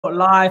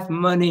Life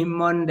Money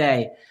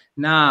Monday.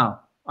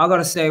 Now, I got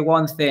to say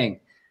one thing.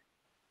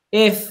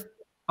 If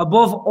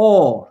above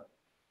all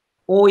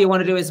you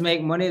want to do is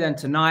make money, then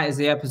tonight is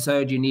the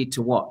episode you need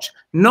to watch.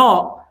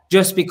 Not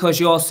just because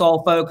your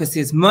sole focus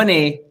is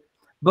money,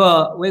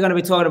 but we're going to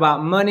be talking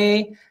about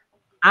money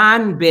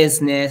and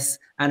business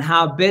and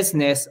how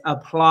business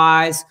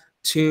applies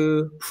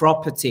to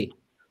property.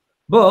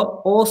 But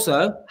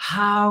also,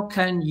 how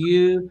can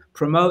you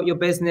promote your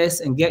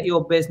business and get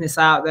your business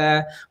out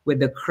there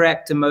with the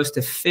correct and most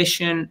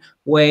efficient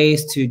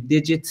ways to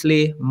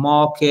digitally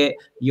market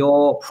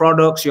your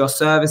products, your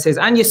services,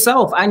 and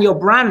yourself and your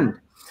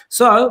brand?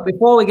 So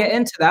before we get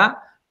into that,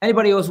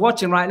 anybody who's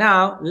watching right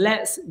now,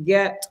 let's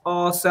get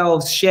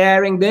ourselves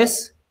sharing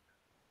this.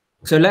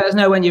 So let us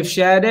know when you've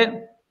shared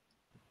it.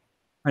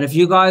 And if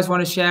you guys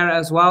want to share it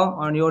as well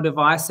on your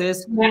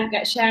devices. Yeah,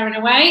 get sharing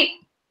away.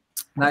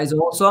 That is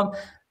awesome.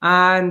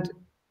 And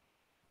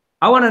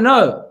I want to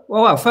know,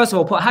 well, first of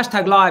all, put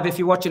hashtag live if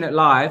you're watching it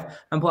live,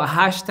 and put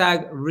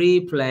hashtag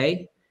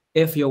replay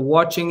if you're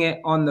watching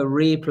it on the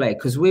replay,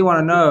 because we want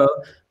to know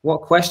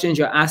what questions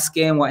you're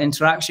asking, what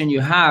interaction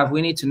you have.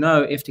 We need to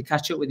know if to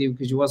catch up with you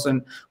because you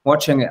wasn't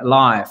watching it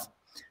live.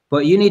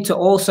 But you need to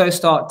also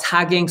start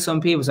tagging some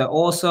people. So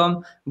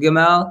awesome,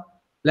 Gamel,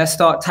 let's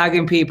start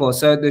tagging people.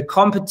 So the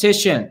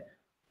competition,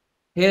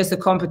 here's the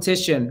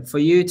competition for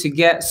you to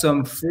get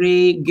some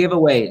free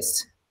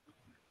giveaways.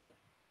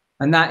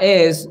 And that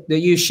is that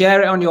you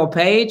share it on your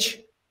page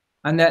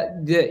and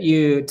that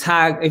you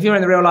tag, if you're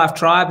in the real life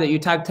tribe, that you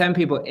tag 10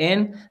 people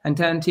in and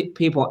 10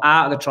 people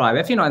out of the tribe.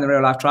 If you're not in the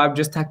real life tribe,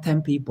 just tag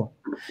 10 people.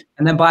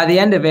 And then by the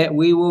end of it,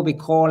 we will be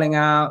calling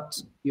out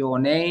your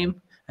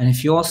name. And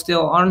if you're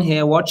still on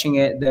here watching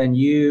it, then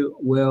you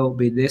will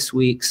be this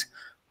week's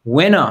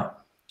winner.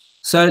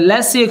 So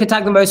let's see who can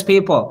tag the most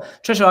people.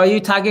 Trisha, are you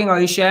tagging? Are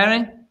you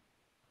sharing?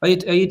 Are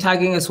you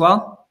tagging as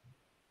well?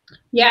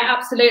 Yeah,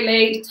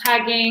 absolutely.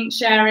 Tagging,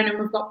 sharing, and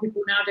we've got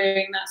people now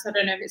doing that. So I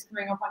don't know if it's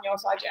coming up on your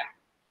side yet.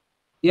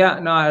 Yeah,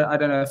 no, I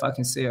don't know if I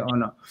can see it or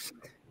not.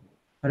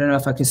 I don't know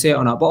if I can see it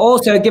or not. But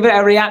also give it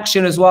a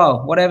reaction as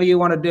well. Whatever you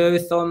want to do,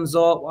 thumbs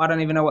up. I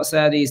don't even know what's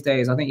there these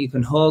days. I think you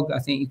can hug. I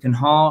think you can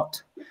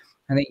heart.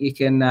 I think you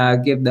can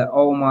give the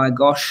oh my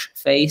gosh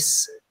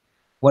face.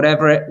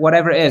 Whatever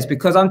it is.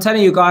 Because I'm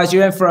telling you guys,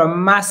 you're in for a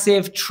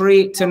massive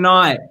treat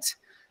tonight.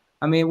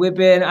 I mean, we've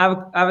been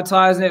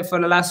advertising it for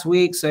the last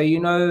week, so you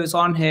know who's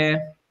on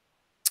here.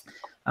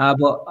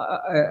 But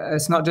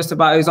it's not just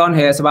about who's on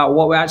here. It's about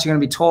what we're actually going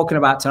to be talking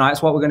about tonight.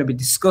 It's what we're going to be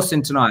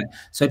discussing tonight.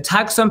 So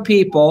tag some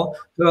people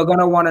who are going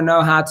to want to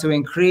know how to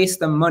increase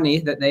the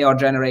money that they are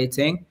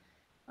generating,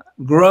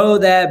 grow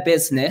their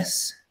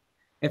business.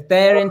 If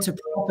they're into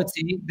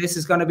property, this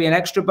is going to be an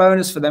extra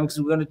bonus for them because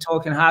we're going to be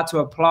talking how to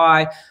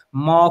apply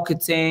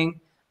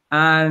marketing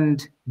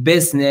and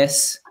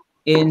business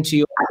into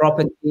your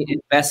property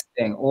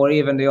investing, or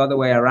even the other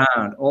way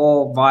around,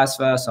 or vice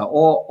versa,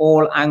 or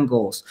all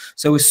angles.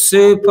 So we're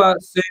super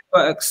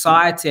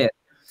excited.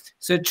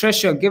 So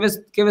Trisha, give us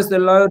the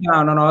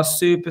lowdown on our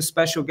super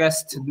special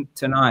guest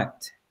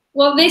tonight.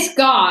 Well, this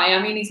guy,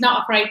 I mean, he's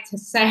not afraid to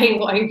say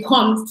what he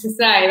wants to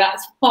say.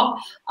 That's what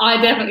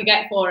I definitely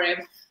get for him.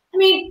 I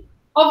mean,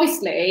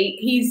 obviously,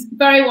 he's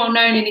very well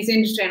known in his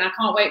industry, and I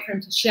can't wait for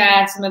him to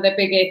share some of the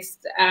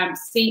biggest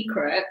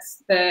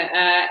secrets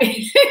that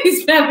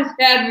he's never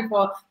shared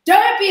before.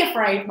 Don't be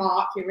afraid,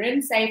 Mark. You're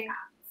in safe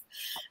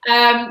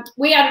hands.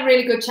 We had a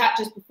really good chat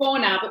just before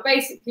now, but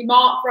basically,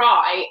 Mark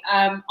Wright,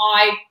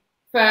 I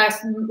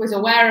first was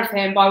aware of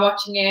him by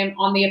watching him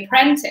on The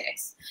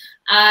Apprentice.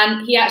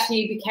 And he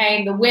actually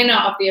became the winner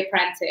of The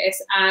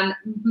Apprentice, and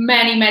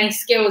many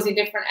skills in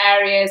different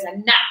areas, a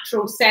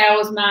natural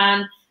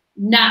salesman,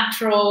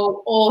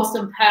 natural,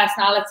 awesome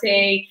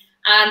personality,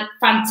 and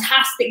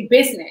fantastic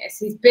business.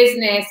 His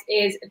business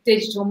is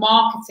digital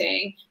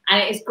marketing,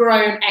 and it has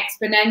grown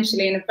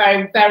exponentially in a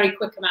very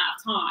quick amount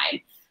of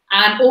time.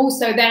 And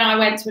also then I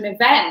went to an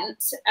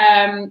event,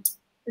 it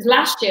was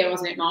last year,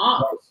 wasn't it,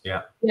 Mark?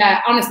 Yeah.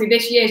 Yeah, honestly,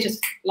 this year's just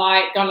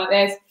like gone like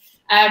this.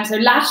 So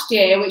last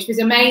year, which was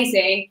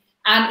amazing,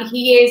 and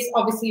he is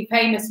obviously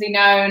famously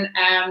known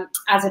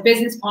as a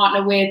business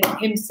partner with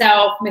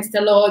himself,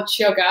 Mr. Lord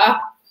Sugar.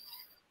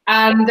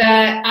 And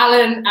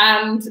Alan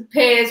and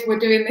Piers were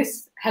doing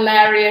this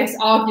hilarious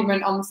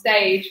argument on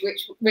stage,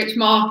 which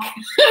Mark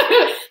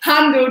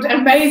handled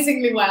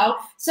amazingly well.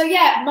 So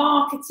yeah,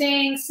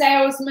 marketing,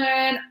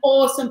 salesman,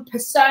 awesome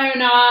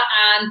persona,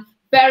 and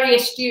very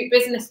astute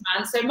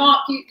businessman. So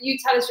Mark, you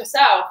tell us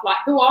yourself, like,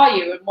 who are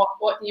you and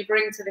what do you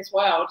bring to this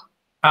world?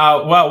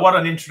 Well, what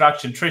an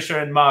introduction.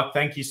 Trisha and Mark,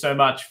 thank you so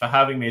much for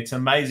having me. It's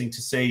amazing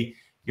to see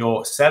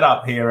your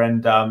setup here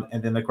and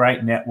then the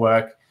great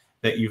network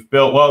that you've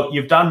built. Well,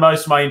 you've done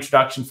most of my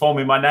introduction for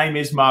me. My name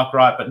is Mark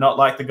Wright, but not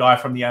like the guy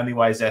from The Only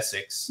Way is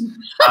Essex.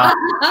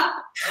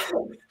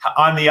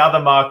 I'm the other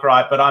Mark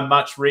Wright, but I'm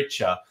much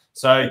richer.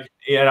 So,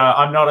 you know,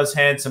 I'm not as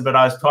handsome, but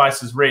I was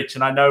twice as rich,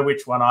 and I know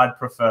which one I'd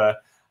prefer.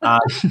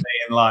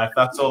 in life.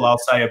 That's all I'll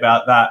say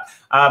about that.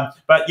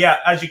 But yeah,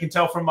 as you can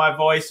tell from my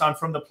voice, I'm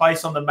from the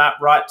place on the map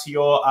right to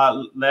your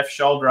left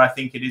shoulder. I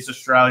think it is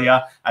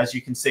Australia, as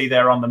you can see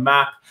there on the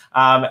map.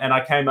 And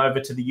I came over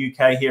to the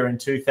UK here in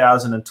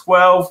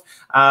 2012.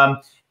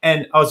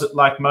 And I was,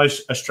 like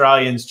most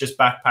Australians, just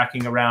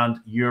backpacking around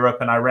Europe,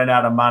 and I ran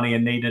out of money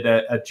and needed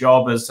a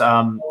job as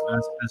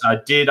I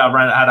did. I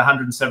had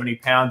 170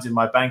 pounds in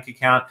my bank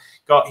account,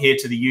 got here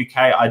to the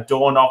UK. I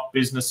door knocked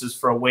businesses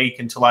for a week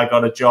until I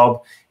got a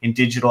job in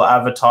digital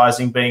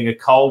advertising, being a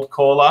cold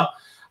caller.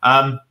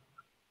 And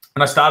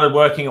I started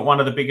working at one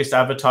of the biggest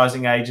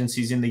advertising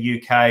agencies in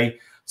the UK.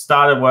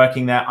 Started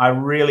working there. I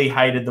really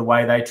hated the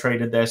way they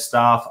treated their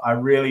staff. I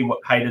really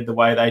hated the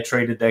way they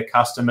treated their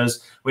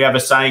customers. We have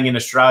a saying in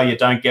Australia,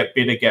 don't get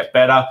bitter, get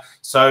better.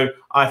 So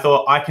I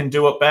thought I can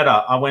do it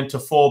better. I went to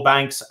 4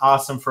 banks,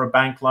 asked them for a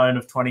bank loan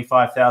of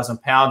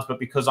 £25,000, but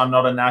because I'm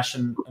not a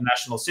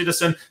national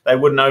citizen, they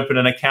wouldn't open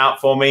an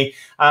account for me.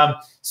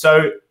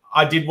 So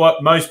I did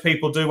what most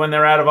people do when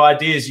they're out of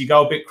ideas. You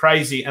go a bit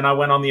crazy, and I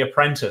went on the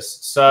Apprentice.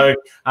 So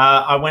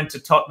I went to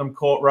Tottenham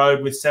Court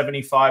Road with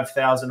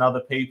 75,000 other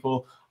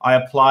people. I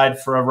applied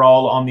for a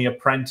role on the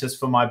Apprentice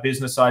for my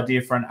business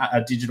idea for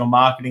a digital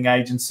marketing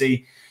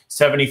agency.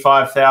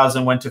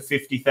 75,000 went to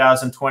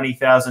 50,000,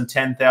 20,000,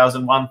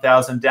 10,000,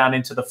 1,000, down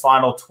into the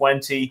final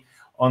 20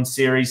 on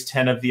Series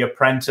 10 of the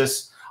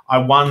Apprentice. I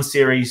won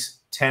Series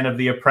 10 of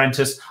the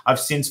Apprentice. I've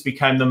since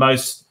become the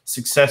most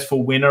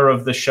successful winner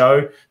of the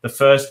show, the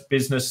first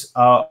business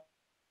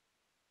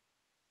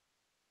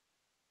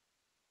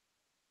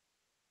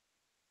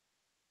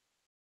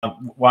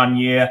 1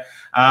 year.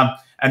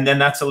 And then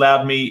that's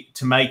allowed me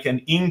to make an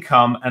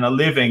income and a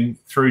living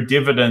through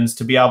dividends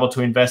to be able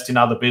to invest in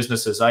other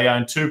businesses. I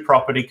own 2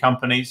 property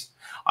companies.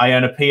 I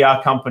own a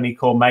PR company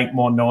called Make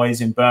More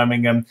Noise in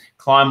Birmingham,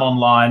 Climb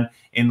Online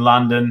in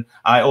London.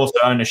 I also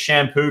own a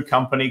shampoo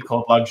company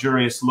called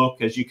Luxurious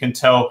Look, as you can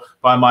tell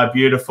by my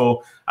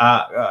beautiful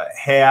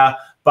hair.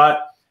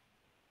 But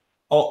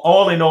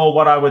all in all,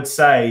 what I would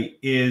say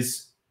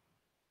is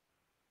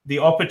the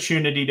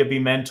opportunity to be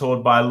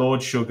mentored by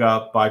Lord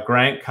Sugar, by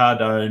Grant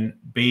Cardone,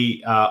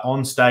 be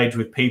on stage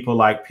with people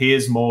like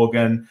Piers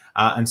Morgan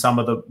and some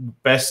of the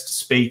best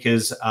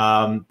speakers,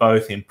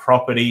 both in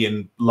property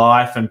and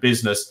life and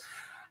business,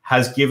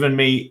 has given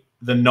me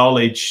the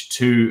knowledge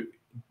to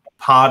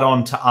part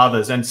on to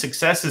others. And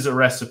success is a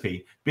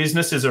recipe.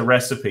 Business is a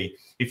recipe.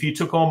 If you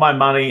took all my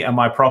money and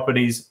my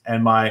properties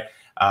and my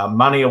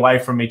money away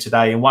from me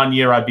today, in 1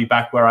 year, I'd be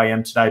back where I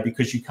am today,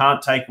 because you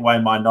can't take away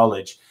my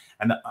knowledge.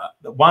 And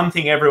the one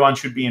thing everyone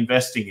should be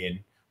investing in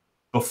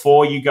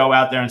before you go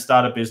out there and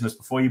start a business,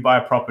 before you buy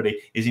a property,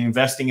 is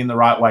investing in the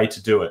right way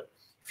to do it.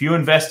 If you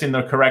invest in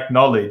the correct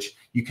knowledge,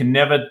 you can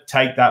never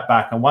take that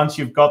back. And once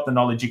you've got the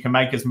knowledge, you can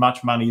make as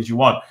much money as you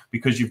want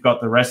because you've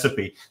got the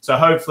recipe. So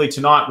hopefully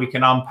tonight we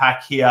can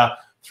unpack here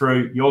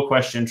through your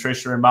question,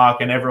 Trisha and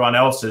Mark, and everyone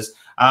else's,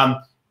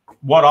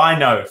 what I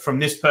know from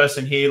this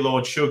person here,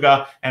 Lord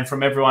Sugar, and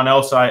from everyone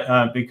else I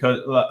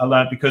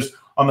learned, because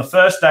on the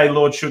first day,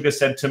 Lord Sugar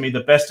said to me,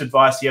 the best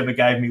advice he ever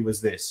gave me was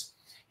this.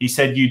 He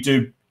said, you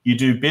do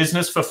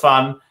business for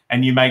fun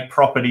and you make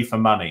property for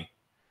money.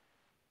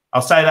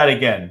 I'll say that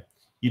again.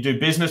 You do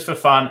business for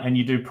fun and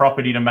you do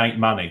property to make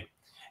money.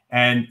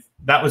 And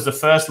that was the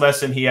first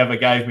lesson he ever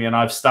gave me, and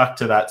I've stuck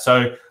to that.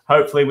 So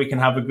hopefully we can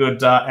have a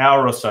good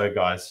hour or so,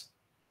 guys.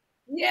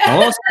 Yes,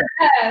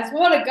 awesome.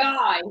 What a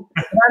guy.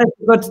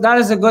 That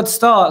is a good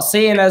start,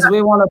 seeing as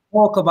we want to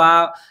talk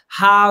about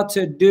how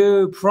to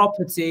do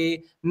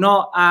property,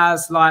 not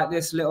as like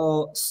this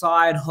little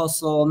side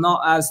hustle,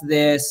 not as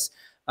this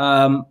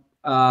long-term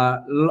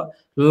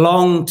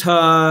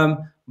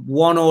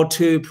 1 or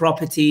 2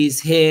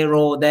 properties here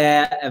or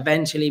there.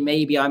 Eventually,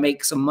 maybe I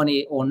make some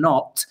money or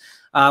not.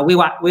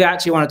 We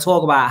actually want to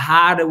talk about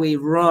how do we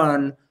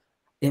run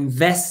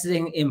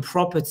investing in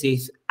property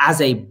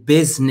as a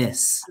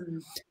business.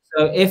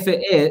 So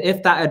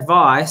if that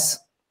advice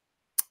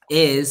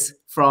is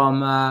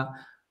from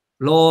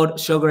Lord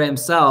Sugar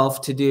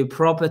himself to do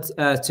property,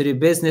 to do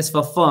business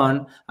for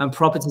fun and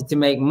property to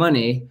make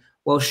money,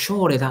 well,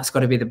 surely that's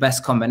got to be the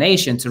best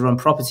combination to run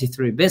property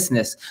through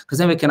business, because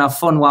then we can have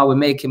fun while we're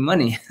making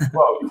money.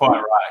 Well,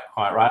 quite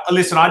right.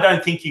 Listen, I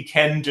don't think you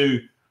can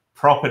do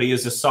property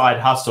as a side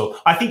hustle.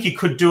 I think you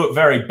could do it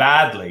very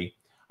badly.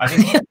 I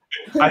think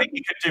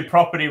you could do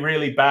property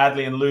really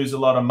badly and lose a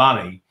lot of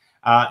money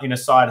in a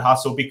side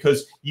hustle,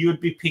 because you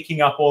would be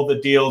picking up all the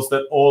deals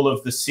that all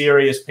of the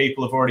serious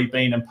people have already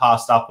been and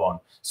passed up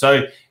on.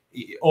 So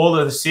all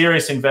of the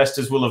serious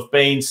investors will have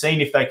been, seen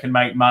if they can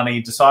make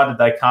money, decided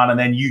they can't, and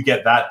then you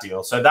get that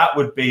deal. So that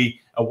would be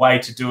a way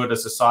to do it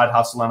as a side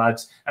hustle.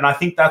 And I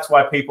think that's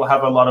why people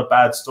have a lot of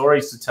bad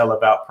stories to tell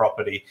about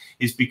property,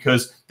 is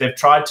because they've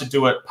tried to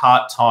do it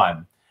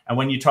part-time. And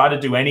when you try to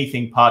do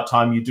anything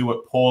part-time, you do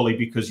it poorly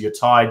because you're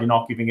tired, you're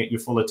not giving it your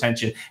full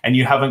attention, and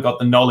you haven't got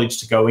the knowledge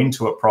to go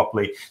into it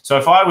properly. So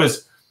if I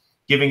was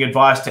giving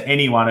advice to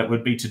anyone, it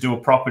would be to do a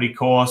property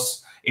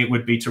course, it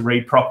would be to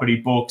read property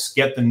books,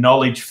 get the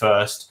knowledge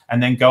first,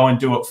 and then go and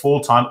do it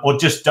full time, or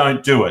just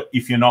don't do it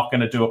if you're not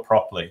going to do it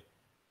properly.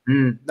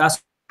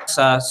 That's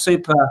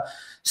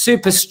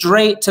super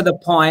straight to the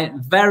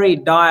point, very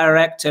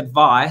direct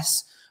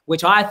advice,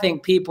 which I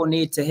think people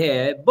need to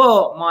hear,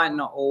 but might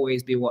not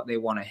always be what they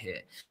want to hear.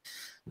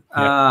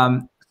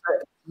 Yep.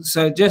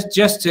 So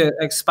just to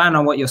expand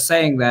on what you're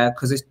saying there,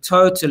 because it's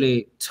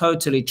totally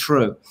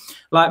true.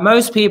 Like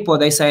most people,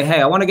 they say,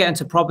 hey, I want to get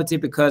into property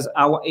because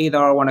I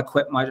want to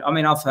quit my, I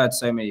mean, I've heard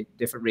so many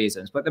different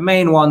reasons, but the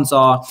main ones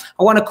are,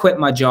 I want to quit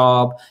my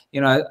job.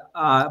 You know,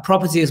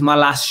 property is my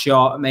last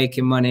shot at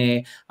making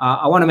money.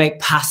 I want to make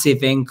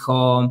passive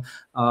income,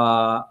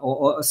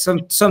 or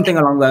something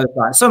along those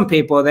lines. Some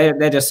people,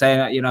 they're just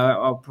saying, you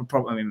know,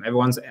 I mean,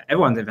 everyone's,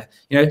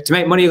 you know, to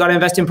make money, you got to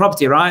invest in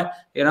property, right?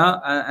 You know,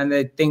 and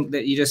they think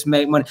that you just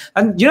make money.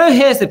 And, you know,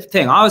 here's the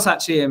thing. I was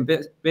actually in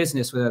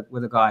business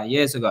with a guy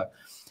years ago,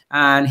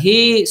 and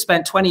he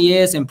spent 20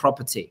 years in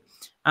property.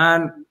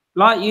 And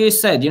like you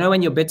said, you know,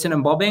 when you're bitting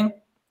and bobbing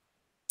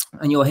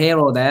and you're here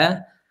or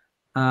there,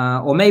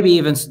 or maybe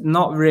even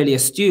not really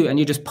astute, and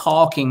you're just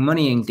parking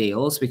money in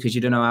deals because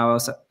you don't know how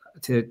else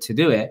to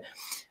do it,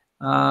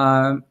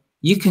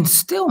 you can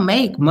still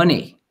make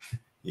money.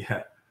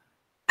 Yeah.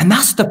 And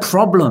that's the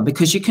problem,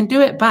 because you can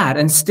do it bad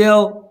and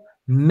still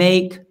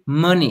make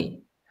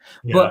money.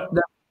 Yeah. But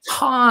the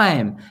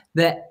time,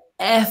 the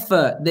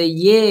effort, the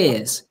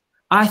years,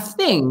 I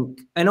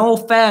think, in all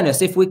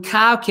fairness, if we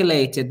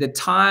calculated the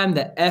time,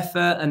 the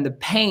effort, and the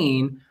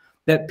pain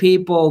that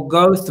people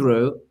go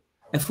through,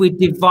 if we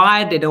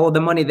divided all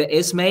the money that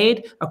is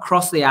made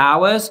across the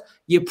hours,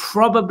 you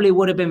probably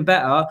would have been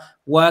better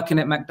working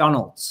at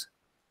McDonald's.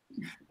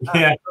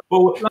 Yeah,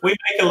 well, we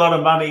make a lot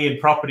of money in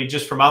property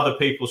just from other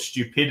people's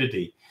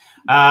stupidity,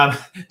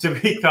 to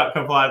be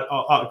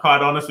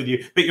quite honest with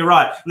you. But you're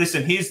right.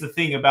 Listen, here's the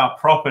thing about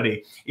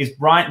property is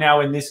right now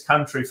in this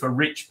country, for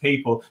rich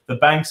people, the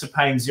banks are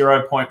paying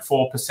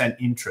 0.4%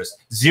 interest,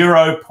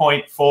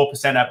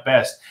 0.4% at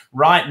best.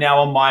 Right now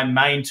on my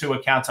main 2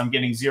 accounts, I'm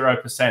getting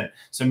 0%.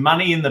 So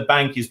money in the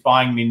bank is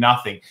buying me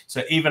nothing.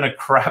 So even a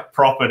crap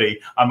property,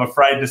 I'm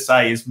afraid to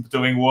say, is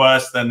doing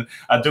worse than,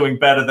 doing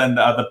better than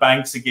the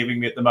banks are giving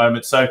me at the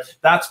moment. So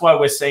that's why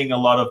we're seeing a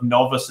lot of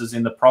novices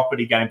in the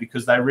property game,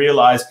 because they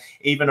realize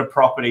even a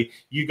property,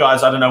 you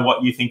guys, I don't know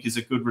what you think is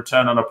a good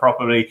return on a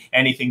property,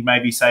 anything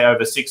maybe say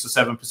over 6 or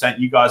 7%.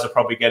 You guys are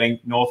probably getting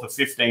north of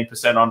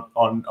 15%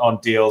 on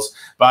deals.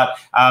 But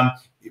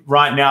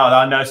right now,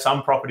 I know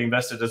some property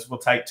investors will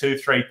take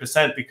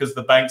 2-3% because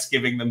the bank's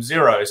giving them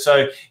 0.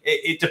 So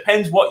it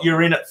depends what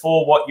you're in it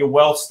for, what your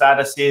wealth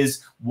status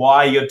is,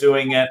 why you're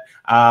doing it,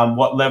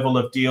 what level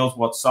of deals,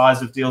 what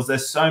size of deals.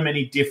 There's so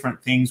many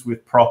different things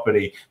with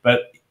property.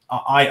 But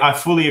I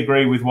fully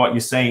agree with what you're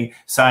saying.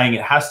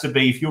 It has to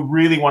be, if you're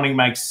really wanting to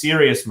make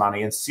serious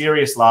money and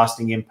serious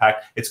lasting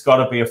impact, it's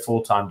got to be a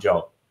full-time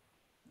job.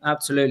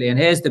 Absolutely. And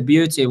here's the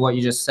beauty of what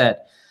you just said.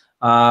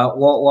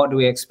 What do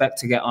we expect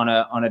to get on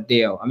a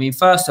deal? I mean,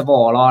 first of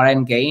all, our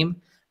end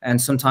game, and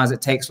sometimes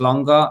it takes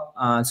longer,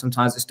 and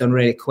sometimes it's done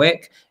really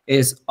quick,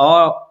 is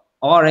our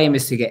aim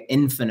is to get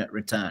infinite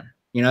return.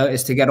 You know,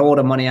 is to get all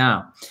the money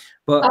out.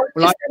 But I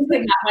was just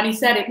thinking that when he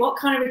said it, what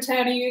kind of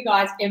return are you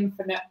guys?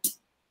 Infinite.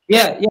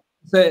 Yeah.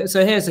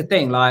 So here's the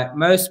thing, like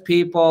most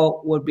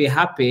people would be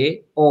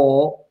happy,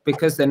 or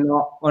because they're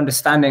not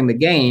understanding the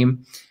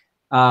game,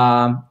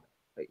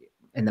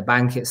 in the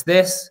bank it's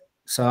this,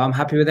 so I'm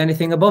happy with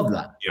anything above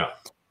that.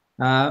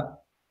 Yeah.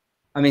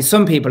 I mean,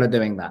 some people are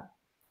doing that,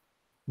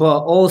 but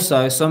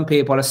also some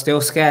people are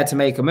still scared to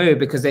make a move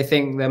because they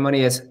think their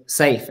money is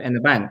safe in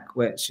the bank,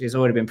 which has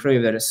already been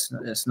proved that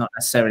it's not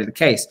necessarily the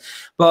case.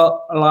 But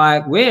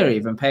like, we're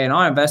even paying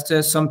our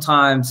investors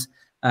sometimes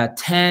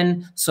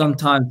 10,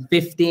 sometimes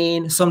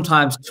 15,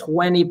 sometimes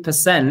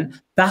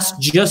 20%. That's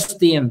just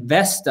the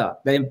investor,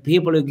 the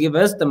people who give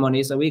us the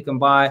money so we can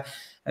buy,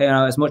 you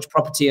know, as much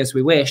property as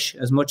we wish,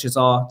 as much as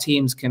our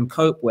teams can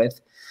cope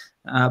with,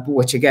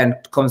 which again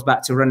comes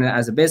back to running it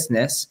as a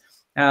business,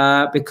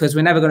 because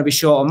we're never going to be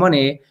short of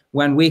money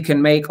when we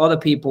can make other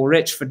people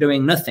rich for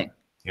doing nothing.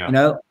 Yeah. You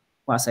know,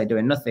 well, I say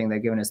doing nothing, they're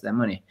giving us their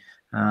money.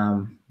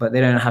 But they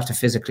don't have to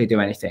physically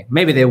do anything.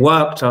 Maybe they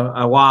worked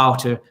a while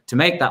to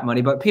make that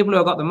money, but people who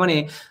have got the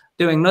money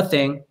doing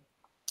nothing,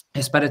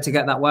 it's better to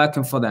get that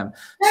working for them.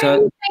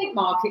 So,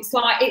 Mark, it's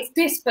like, it's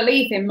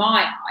disbelief in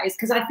my eyes,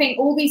 because I think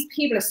all these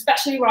people,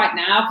 especially right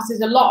now, because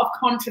there's a lot of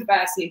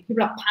controversy and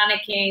people are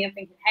panicking and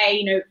thinking, hey,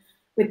 you know,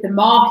 with the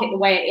market the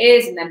way it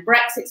is, and then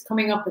Brexit's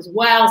coming up as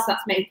well, so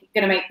that's going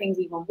to make things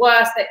even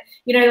worse. That,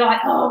 you know,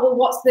 like, oh well,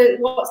 what's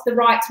the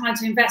right time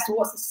to invest, or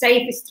what's the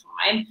safest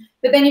time?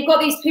 But then you've got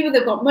these people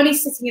that've got money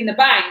sitting in the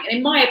bank, and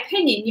in my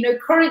opinion, you know,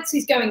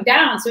 currency's going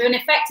down, so in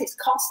effect, it's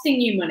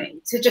costing you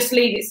money to just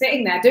leave it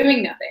sitting there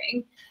doing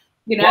nothing.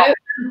 You know,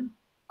 well,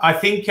 I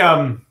think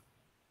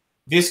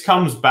this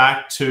comes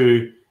back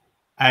to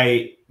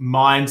a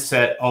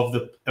mindset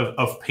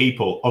of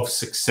people, of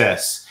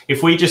success.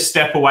 If we just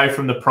step away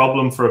from the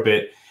problem for a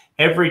bit,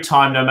 every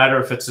time, no matter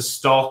if it's a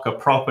stock, a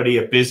property,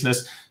 a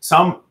business,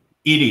 some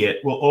idiot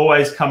will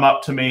always come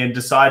up to me and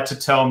decide to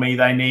tell me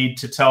they need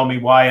to tell me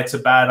why it's a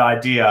bad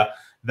idea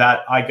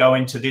that I go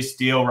into this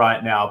deal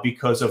right now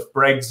because of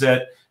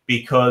Brexit,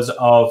 because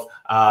of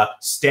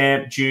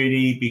stamp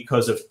duty,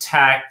 because of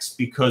tax,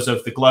 because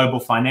of the global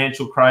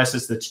financial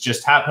crisis that's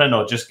just happened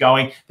or just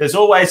going. There's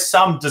always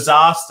some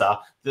disaster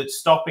that's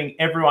stopping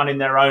everyone in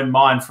their own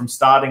mind from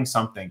starting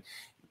something.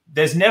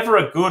 There's never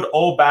a good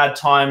or bad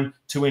time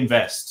to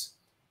invest.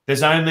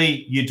 There's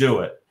only you do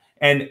it.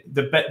 And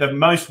the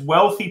most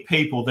wealthy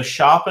people, the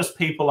sharpest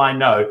people I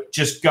know,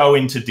 just go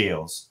into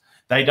deals.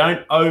 They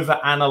don't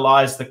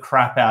overanalyze the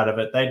crap out of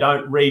it. They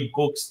don't read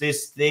books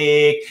this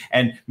thick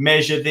and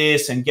measure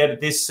this and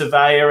get this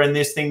surveyor and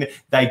this thing.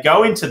 They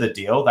go into the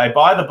deal. They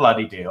buy the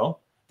bloody deal.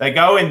 They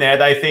go in there.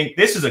 They think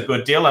this is a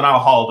good deal and I'll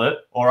hold it,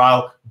 or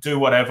I'll do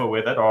whatever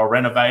with it, or I'll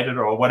renovate it,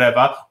 or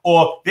whatever.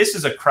 Or this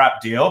is a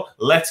crap deal.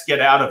 Let's get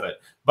out of it.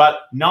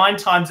 But 9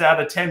 times out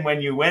of 10, when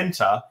you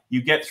enter,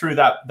 you get through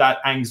that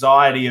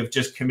anxiety of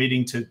just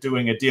committing to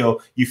doing a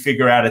deal. You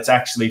figure out it's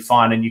actually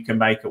fine and you can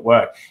make it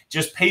work.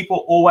 Just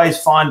people always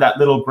find that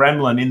little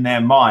gremlin in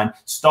their mind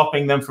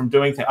stopping them from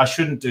doing things. I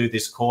shouldn't do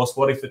this course.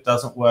 What if it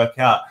doesn't work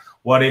out?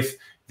 What if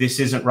this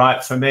isn't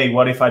right for me?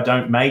 What if I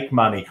don't make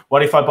money?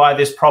 What if I buy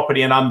this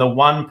property and I'm the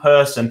one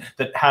person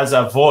that has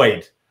a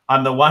void?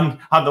 I'm the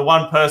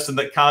one person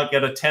that can't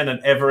get a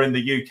tenant ever in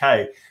the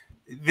UK.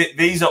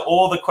 These are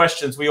all the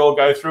questions we all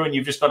go through, and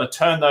you've just got to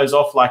turn those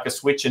off like a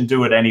switch and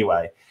do it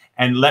anyway.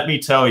 And let me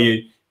tell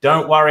you,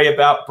 don't worry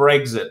about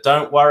Brexit.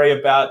 Don't worry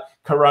about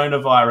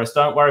coronavirus.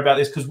 Don't worry about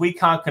this, because we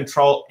can't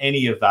control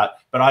any of that.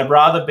 But I'd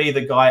rather be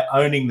the guy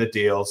owning the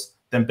deals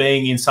than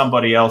being in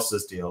somebody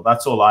else's deal.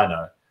 That's all I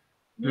know.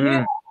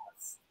 Yes.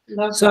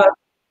 Love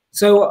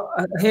So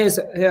here,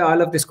 I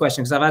love this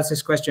question because I've asked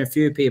this question to a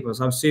few people,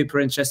 so I'm super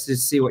interested to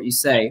see what you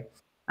say.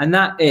 And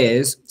that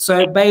is,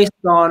 so based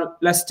on,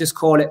 let's just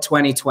call it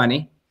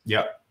 2020.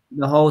 Yeah.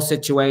 The whole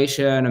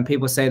situation, and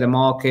people say the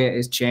market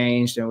has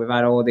changed and we've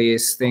had all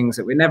these things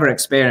that we never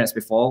experienced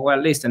before, well,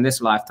 at least in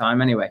this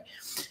lifetime anyway.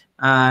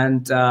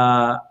 And so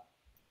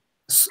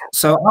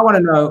I want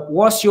to know,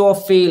 what's your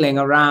feeling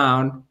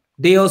around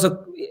deals?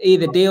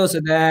 Either deals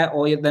are there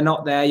or they're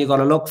not there. You've got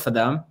to look for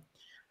them.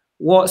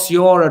 What's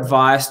your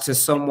advice to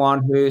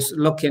someone who's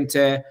looking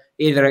to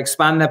either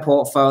expand their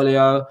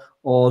portfolio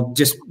or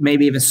just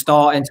maybe even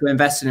start into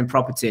investing in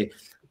property?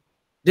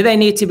 Do they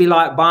need to be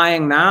like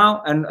buying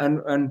now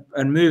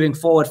and moving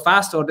forward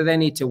fast, or do they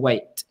need to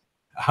wait?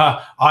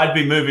 I'd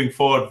be moving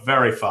forward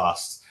very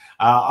fast.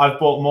 I've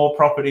bought more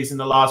properties in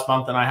the last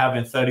month than I have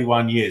in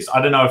 31 years. I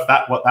don't know if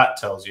what that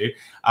tells you.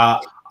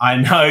 I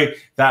know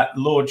that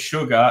Lord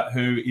Sugar,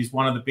 who is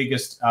one of the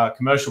biggest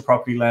commercial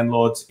property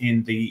landlords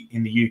in the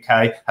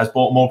UK, has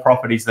bought more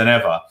properties than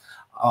ever.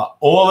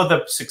 All of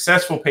the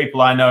successful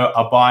people I know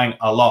are buying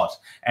a lot.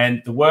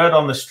 And the word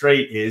on the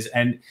street is,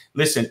 and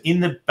listen,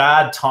 in the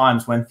bad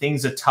times when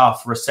things are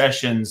tough,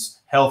 recessions,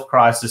 health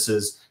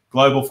crises,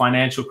 global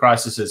financial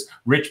crises,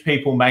 rich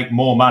people make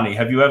more money.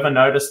 Have you ever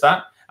noticed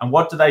that? And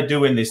what do they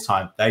do in this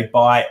time? They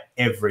buy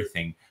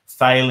everything.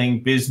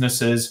 Failing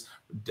businesses,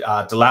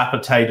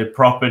 dilapidated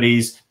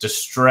properties,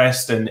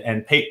 distressed,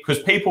 and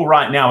because people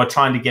right now are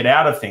trying to get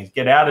out of things,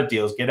 get out of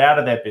deals, get out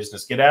of their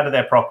business, get out of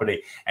their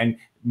property. And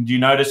do you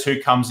notice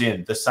who comes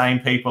in? The same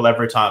people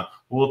every time.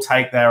 We'll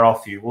take that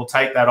off you. We'll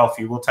take that off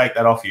you. We'll take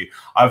that off you.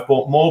 I've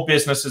bought more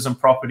businesses and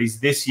properties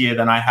this year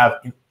than I have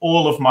in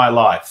all of my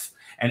life.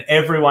 And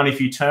everyone,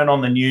 if you turn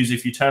on the news,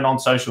 if you turn on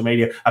social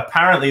media,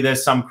 apparently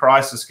there's some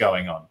crisis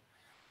going on.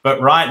 But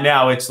right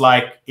now, it's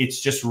like it's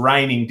just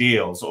raining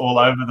deals all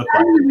over the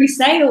place.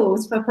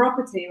 Sales for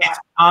property. Right? It's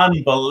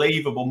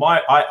unbelievable.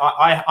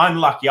 I'm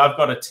lucky. I've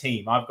got a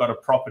team. I've got a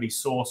property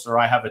sourcer.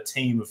 I have a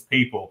team of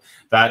people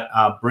that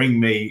bring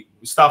me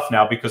stuff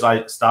now because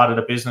I started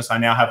a business. I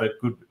now have a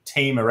good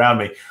team around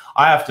me.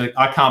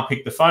 I can't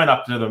pick the phone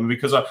up to them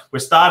because we're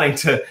starting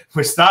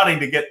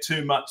to get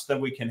too much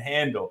than we can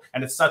handle,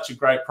 and it's such a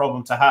great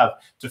problem to have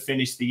to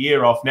finish the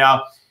year off.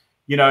 Now,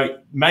 you know,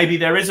 maybe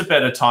there is a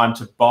better time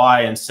to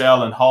buy and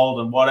sell and hold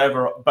and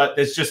whatever, but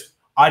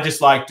I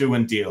just like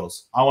doing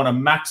deals. I want to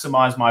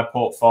maximize my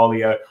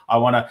portfolio.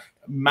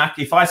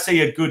 If I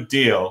see a good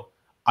deal,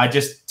 I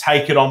just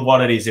take it on what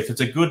it is. If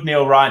it's a good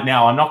deal right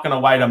now, I'm not going to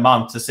wait a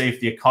month to see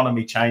if the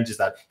economy changes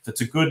that. If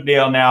it's a good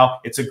deal now,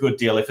 it's a good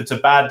deal. If it's a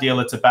bad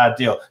deal, it's a bad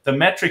deal. The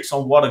metrics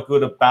on what a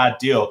good or bad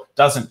deal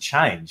doesn't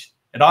change.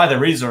 It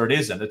either is or it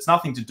isn't. It's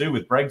nothing to do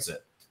with Brexit.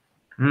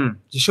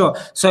 Sure.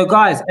 So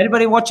guys,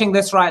 anybody watching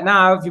this right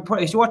now, if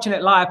you're watching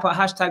it live, put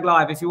hashtag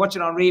live. If you're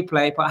watching on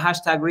replay, put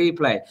hashtag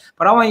replay.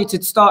 But I want you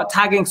to start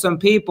tagging some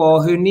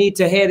people who need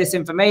to hear this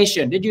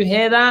information. Did you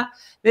hear that?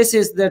 This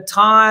is the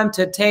time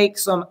to take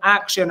some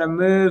action and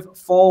move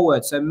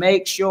forward. So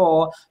make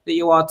sure that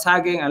you are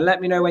tagging, and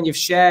let me know when you've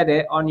shared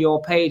it on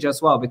your page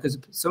as well, because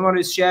someone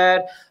who's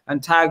shared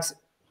and tags,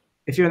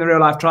 if you're in the real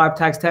life tribe,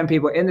 tags 10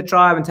 people in the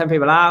tribe and 10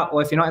 people out,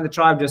 or if you're not in the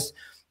tribe, just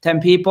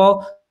 10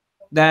 people.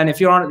 then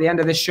if you're on at the end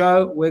of this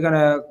show, we're going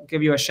to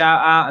give you a shout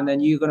out, and then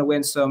you're going to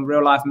win some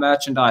real life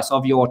merchandise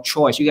of your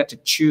choice. You get to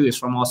choose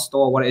from our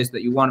store what it is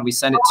that you want. We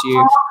send it to you.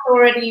 Mark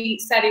already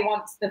said he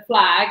wants the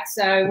flag,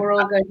 so we're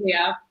all good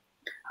here.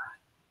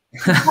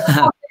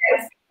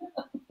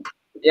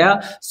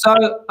 Yeah. So,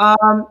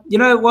 you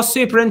know, what's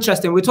super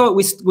interesting,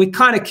 we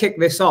kind of kick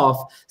this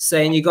off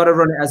saying you got to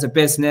run it as a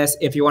business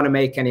if you want to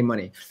make any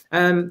money.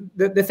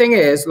 The thing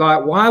is,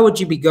 like, why would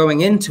you be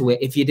going into it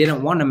if you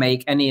didn't want to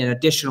make any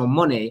additional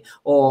money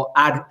or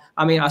add?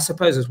 I mean, I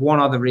suppose there's one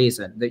other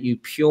reason, that you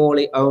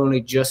purely only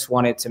just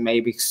wanted to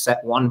maybe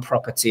set one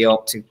property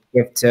up to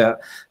give to,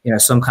 you know,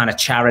 some kind of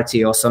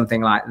charity or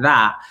something like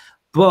that.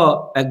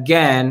 But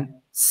again,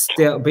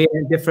 still being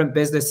in different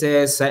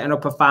businesses, setting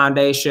up a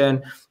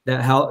foundation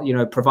that help, you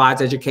know,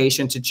 provides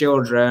education to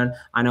children.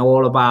 I know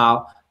all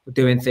about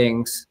doing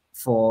things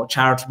for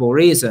charitable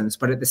reasons,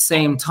 but at the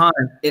same time,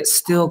 it's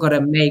still got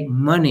to make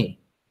money,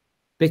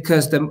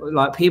 because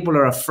people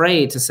are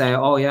afraid to say,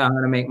 oh yeah, I'm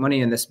going to make money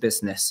in this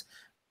business.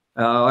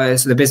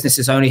 The business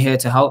is only here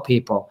to help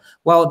people.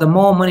 Well, the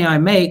more money I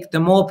make, the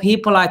more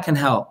people I can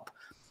help.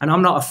 And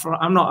I'm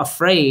not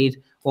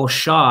afraid or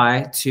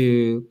shy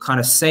to kind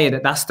of say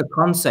that that's the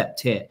concept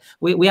here.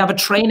 We have a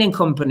training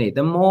company.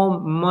 The more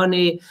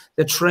money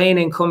the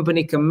training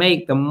company can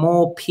make, the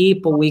more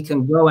people we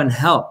can go and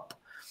help.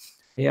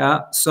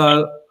 Yeah.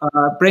 So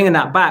bringing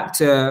that back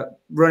to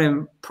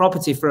running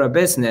property for a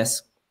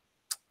business,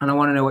 and I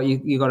want to know what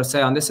you got to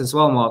say on this as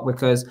well, Mark,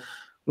 because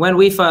when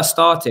we first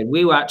started,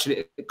 we were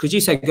actually, because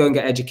you said go and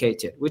get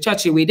educated, which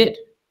actually we did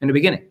in the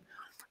beginning.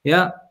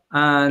 Yeah.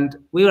 And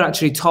we were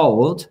actually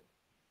told,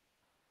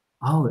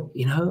 oh,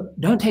 you know,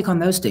 don't take on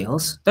those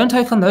deals. Don't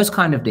take on those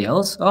kind of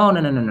deals. Oh,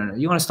 no.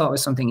 You want to start with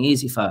something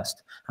easy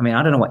first. I mean,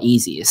 I don't know what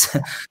easy is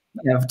you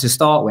know, to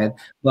start with,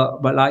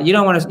 but like, you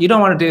don't want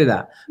to do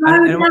that.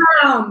 Slow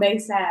down, they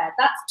said.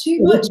 That's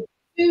too much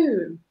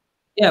soon.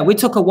 Yeah, we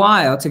took a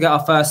while to get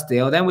our first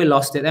deal. Then we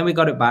lost it. Then we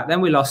got it back.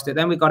 Then we lost it.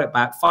 Then we got it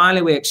back.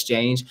 Finally, we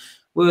exchanged.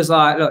 We was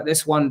like, look,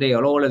 this one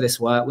deal, all of this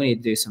work, we need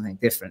to do something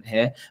different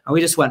here. And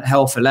we just went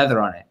hell for leather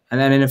on it. And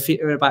then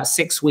in about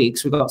 6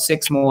 weeks, we got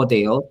 6 more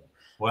deals.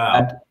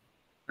 Wow.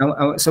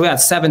 And so we had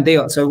 7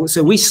 deals.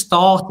 So we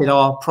started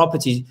our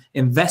property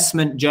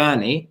investment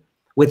journey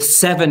with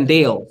 7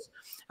 deals.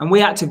 And we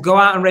had to go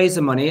out and raise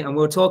the money. And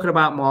we were talking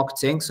about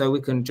marketing, so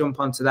we can jump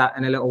onto that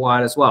in a little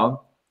while as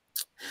well.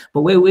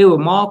 But we were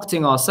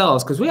marketing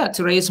ourselves because we had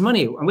to raise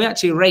money. And we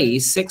actually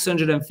raised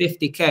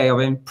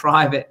 650K in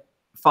private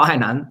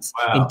finance.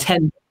 Wow.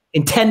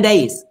 in 10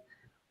 days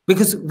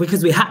because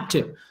we had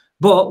to.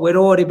 But we'd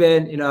already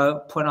been, you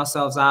know, putting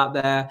ourselves out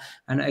there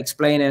and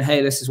explaining,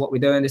 hey, this is what we're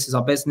doing. This is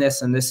our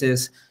business. And this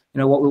is, you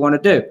know, what we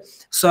want to do.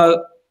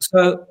 So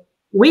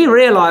we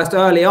realized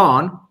early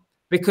on,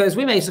 because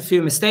we made a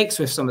few mistakes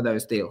with some of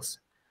those deals.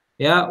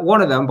 Yeah.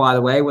 One of them, by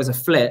the way, was a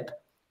flip,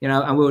 you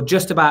know, and we were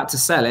just about to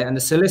sell it. And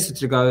the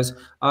solicitor goes,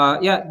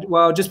 yeah,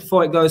 well, just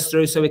before it goes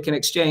through so we can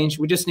exchange,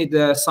 we just need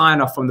the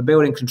sign off from the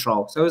building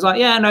control. So it was like,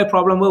 yeah, no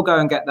problem. We'll go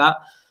and get that.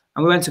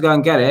 And we went to go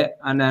and get it,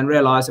 and then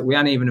realized that we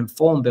hadn't even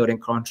informed building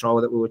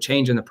control that we were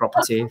changing the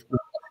property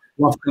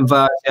off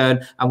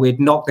conversion, and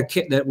we'd knocked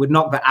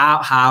the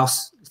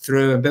outhouse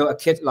through and built a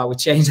kit. Like, we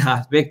changed the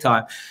house big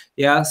time.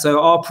 Yeah.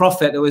 So our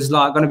profit, it was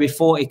like going to be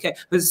 40K.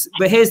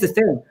 But here's the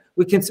thing: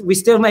 we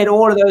still made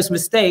all of those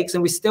mistakes,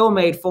 and we still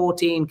made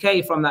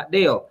 14K from that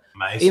deal.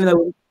 Amazing. Even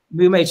though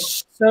we made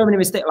so many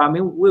mistakes. I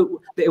mean,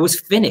 it was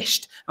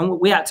finished, and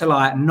we had to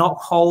like knock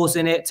holes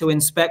in it to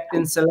inspect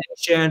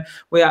insulation.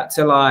 We had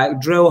to like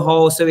drill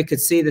holes so we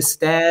could see the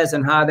stairs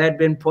and how they'd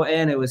been put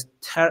in. It was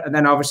and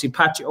then obviously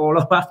patch it all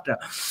up after.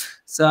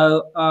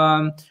 So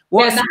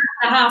the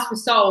house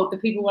was sold. The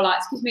people were like,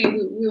 "Excuse me,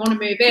 we want to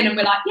move in," and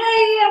we're like,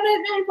 "Yeah,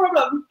 no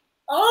problem."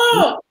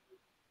 Oh.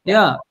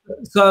 Yeah.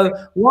 So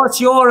what's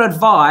your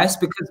advice?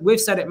 Because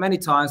we've said it many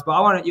times, but I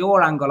want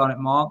your angle on it,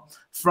 Mark,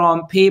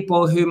 from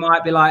people who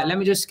might be like, let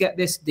me just get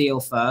this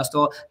deal first,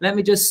 or let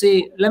me just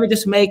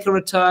make a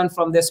return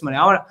from this money.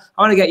 I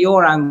want to get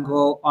your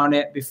angle on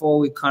it before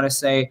we kind of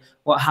say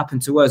what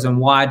happened to us and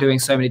why doing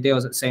so many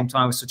deals at the same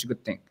time was such a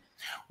good thing.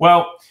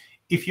 Well,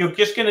 if you're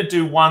just going to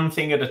do one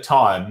thing at a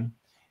time,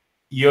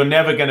 you're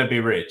never going to be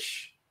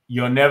rich.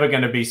 You're never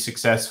going to be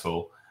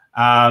successful,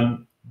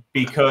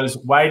 because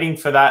waiting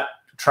for that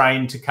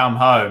train to come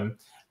home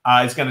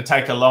is going to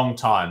take a long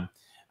time.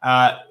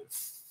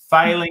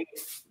 Failing,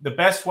 the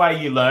best way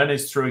you learn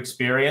is through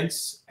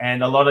experience,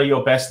 and a lot of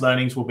your best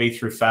learnings will be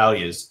through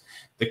failures.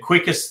 The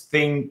quickest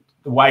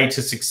way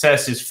to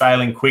success is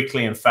failing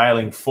quickly and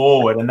failing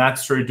forward, and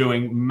that's through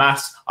doing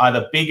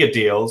either bigger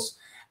deals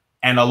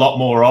and a lot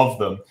more of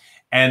them.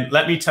 And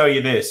let me tell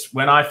you this,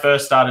 when I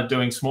first started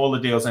doing smaller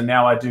deals and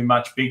now I do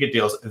much bigger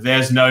deals,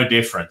 there's no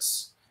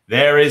difference.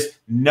 There is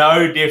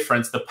no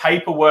difference. The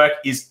paperwork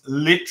is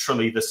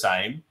literally the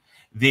same.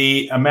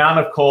 The amount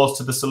of calls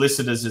to the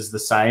solicitors is the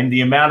same. The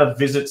amount of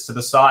visits to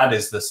the site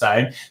is the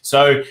same.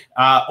 So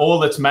all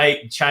that's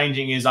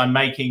changing is I'm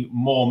making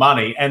more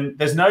money. And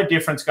there's no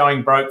difference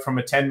going broke from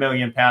a £10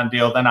 million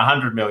deal than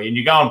 100 million.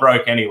 You're going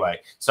broke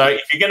anyway. So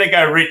if you're going to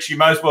go rich, you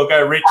might as well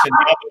go rich in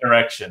the other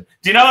direction.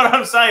 Do you know what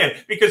I'm saying?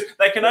 Because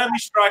they can only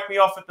strike me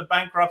off at the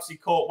bankruptcy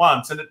court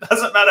once, and it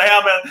doesn't matter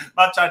how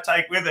much I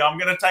take with it. I'm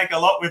going to take a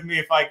lot with me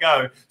if I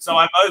go. So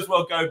I might as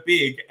well go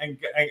big and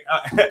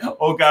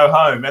or go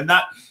home. And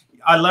that,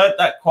 I learned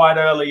that quite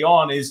early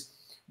on, is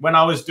when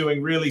I was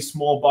doing really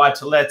small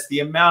buy-to-lets, the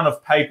amount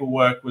of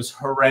paperwork was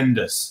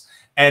horrendous.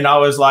 And I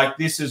was like,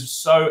 this is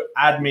so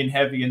admin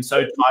heavy and so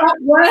time.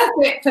 Not worth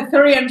it for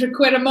 300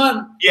 quid a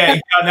month. Yeah.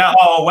 Now,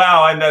 oh,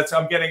 wow. And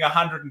I'm getting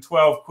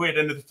 112 quid.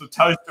 And if the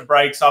toaster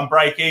breaks, I'm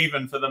break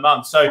even for the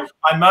month. So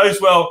I might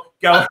as well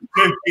go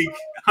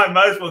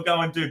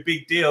and do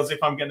big deals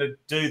if I'm going to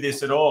do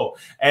this at all.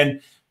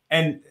 And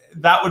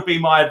that would be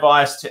my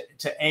advice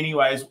to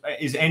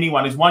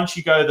anyone is once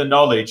you go the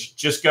knowledge,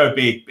 just go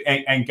big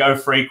and go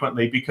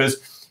frequently,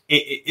 because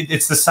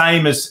it's the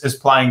same as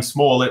playing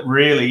small. It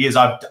really is.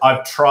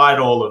 I've tried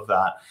all of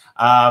that.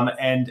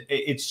 And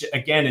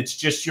it's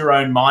just your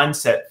own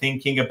mindset,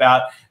 thinking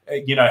about,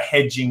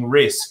 hedging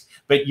risk,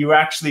 but you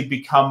actually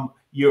become,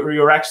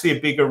 you're actually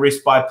a bigger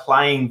risk by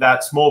playing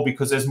that small,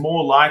 because there's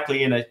more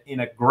likely in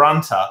a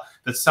grunter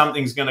that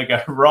something's going to go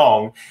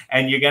wrong,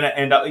 and you're going to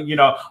end up,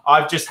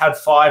 I've just had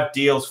 5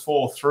 deals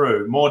fall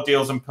through, more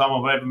deals than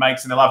Plumber ever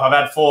makes in their life. I've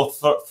had 4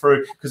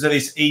 through because of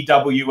these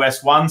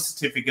EWS1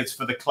 certificates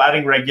for the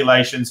cladding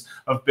regulations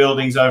of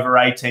buildings over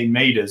 18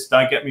 meters.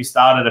 Don't get me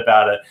started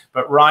about it.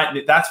 But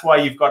that's why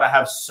you've got to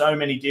have so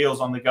many deals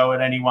on the go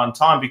at any one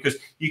time, because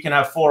you can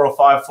have 4 or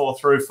 5 fall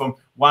through from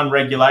one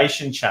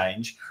regulation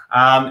change.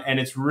 And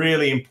it's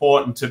really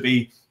important to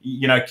be,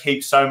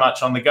 keep so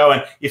much on the go.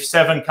 And if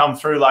 7 come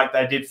through like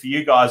they did for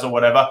you guys or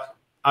whatever,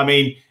 I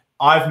mean,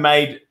 I've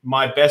made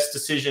my best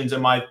decisions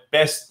and my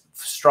best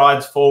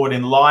strides forward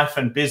in life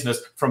and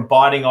business from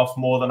biting off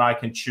more than I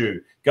can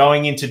chew,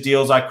 going into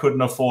deals I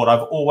couldn't afford.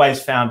 I've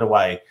always found a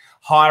way.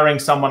 Hiring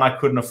someone I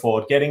couldn't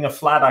afford, getting a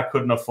flat I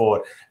couldn't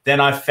afford.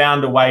 Then I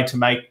found a way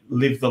to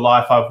live the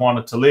life I've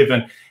wanted to live.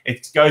 And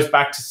it goes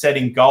back to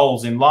setting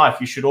goals in life.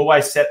 You should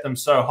always set them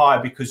so high,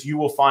 because you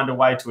will find a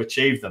way to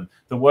achieve them.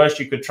 The worst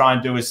you could try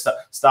and do is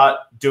start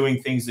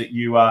doing things that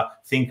you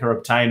think are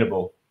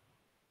obtainable.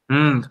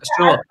 Sure.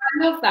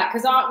 I love that,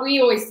 because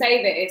we always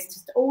say that it's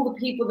just all the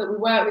people that we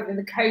work with in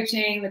the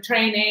coaching, the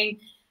training,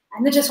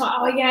 and they're just like,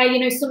 oh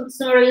yeah, some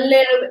are a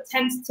little bit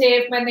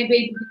tentative when they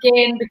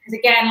begin, because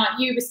again, like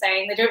you were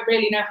saying, they don't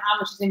really know how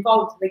much is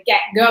involved until they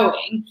get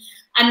going.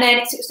 And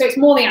then it's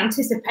more the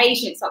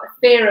anticipation, it's like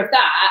the fear of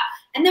that.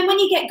 And then when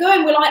you get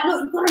going, we're like,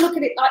 look, you've got to look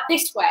at it like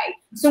this way.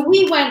 So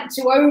we went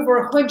to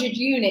over 100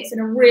 units in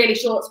a really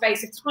short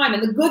space of time.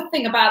 And the good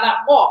thing about that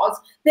was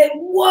that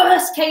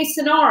worst case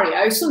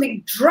scenario,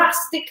 something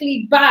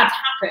drastically bad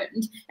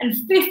happened and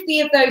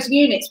 50 of those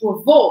units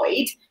were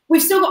void.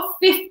 We've still got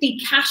 50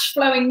 cash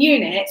flowing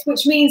units,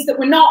 which means that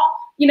we're not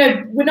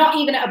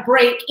even at a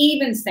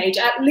break-even stage.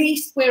 At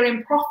least we're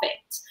in profit.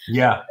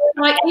 Yeah.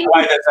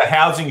 There's a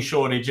housing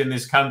shortage in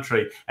this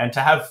country, and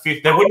to have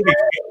 50, there wouldn't be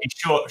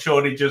 50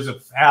 shortages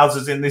of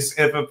houses in this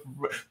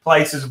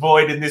places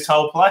void in this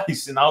whole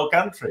place, in the whole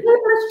country. People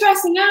are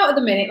stressing out at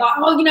the minute, like,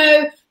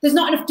 oh, there's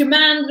not enough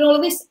demand and all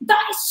of this.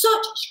 That is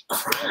such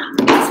crap.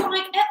 It's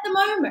like, at the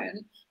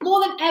moment, more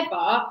than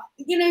ever,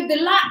 the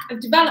lack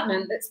of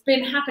development that's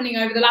been happening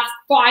over the last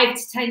 5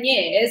 to 10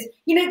 years,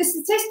 the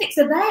statistics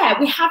are there.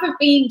 We haven't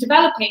been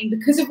developing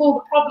because of all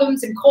the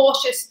problems and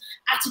cautious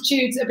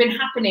attitudes that have been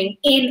happening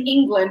in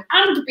England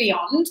and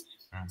beyond.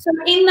 So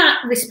in that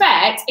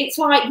respect, it's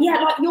like, yeah,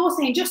 like you're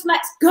saying, just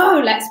let's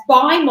go, let's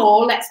buy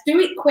more, let's do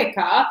it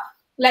quicker,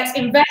 let's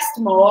invest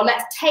more,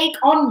 let's take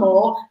on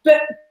more.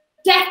 But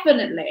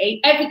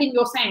definitely everything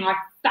you're saying, I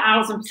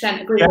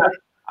 1000% agree with.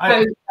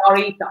 Our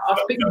ethos,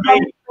 but you've got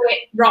to do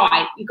it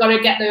right. You've got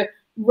to get the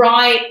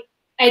right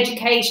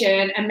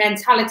education and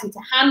mentality to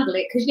handle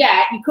it. Because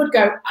yeah, you could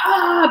go,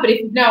 but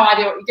if you've no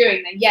idea what you're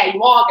doing, then yeah,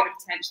 you are going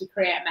to potentially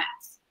create a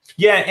mess.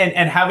 Yeah,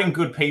 and having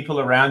good people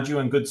around you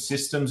and good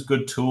systems,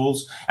 good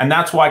tools. And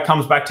that's why it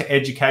comes back to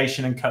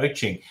education and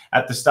coaching.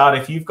 At the start,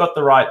 if you've got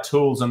the right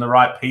tools and the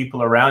right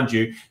people around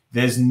you,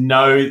 there's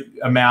no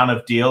amount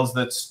of deals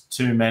that's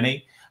too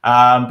many.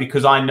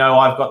 Because I know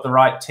I've got the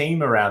right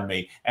team around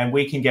me, and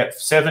we can get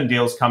 7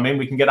 deals come in,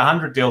 we can get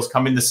 100 deals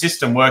come in. The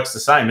system works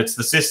the same. It's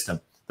the system.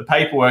 The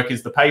paperwork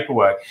is the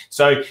paperwork.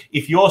 So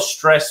if you're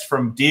stressed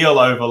from deal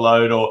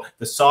overload or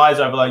the size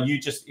overload, you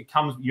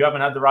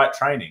haven't had the right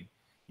training.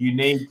 You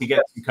need to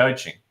get some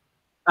coaching.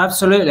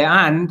 Absolutely.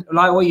 And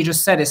like what you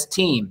just said, is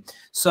team.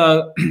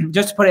 So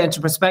just to put it into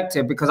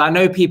perspective, because I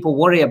know people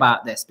worry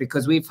about this,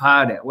 because we've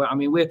heard it. I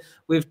mean,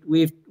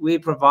 we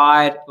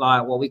provide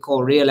like what we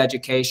call real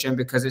education,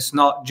 because it's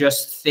not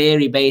just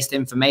theory-based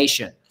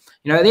information.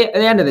 At the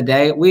end of the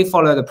day, we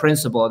follow the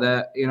principle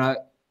that,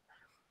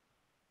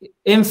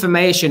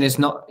 information is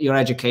not your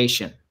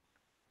education.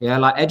 Yeah,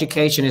 like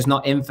education is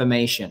not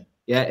information.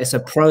 Yeah, it's a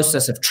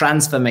process of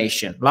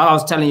transformation. Like I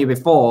was telling you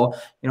before,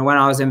 you know, when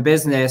I was in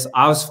business,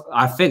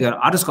 I figured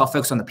I just got to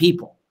focus on the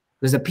people,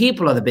 because the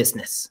people are the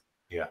business.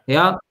 Yeah.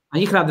 Yeah.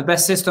 And you can have the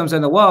best systems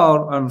in the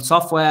world and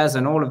softwares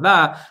and all of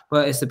that,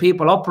 but it's the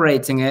people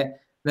operating it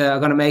that are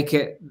going to make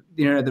it,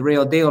 you know, the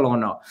real deal or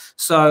not.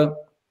 So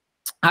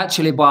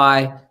actually,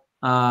 by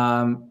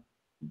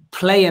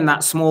playing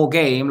that small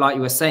game, like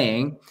you were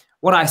saying,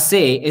 what I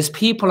see is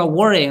people are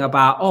worrying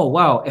about, oh,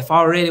 well, if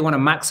I really want to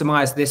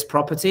maximize this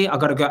property, I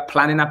got to get a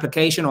planning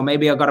application, or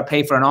maybe I got to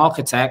pay for an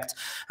architect,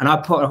 and I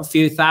put a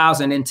few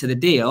thousand into the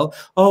deal.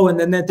 Oh, and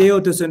then the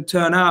deal doesn't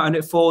turn out and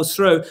it falls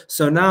through.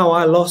 So now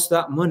I lost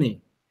that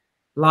money.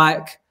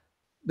 Like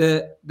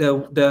that's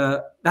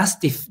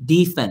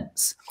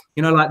defense.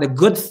 You know, like the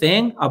good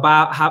thing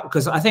about how,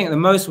 because I think the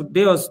most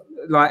deals,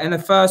 like in the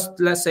first,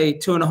 let's say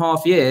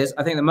 2.5 years,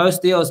 I think the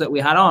most deals that we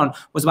had on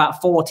was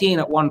about 14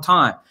 at one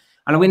time.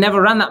 And we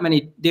never ran that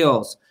many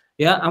deals.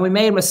 Yeah. And we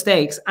made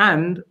mistakes,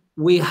 and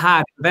we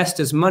had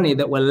investors' money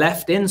that were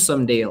left in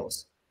some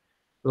deals.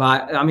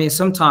 Like, I mean,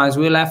 sometimes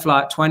we left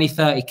like 20,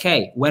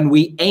 30K when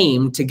we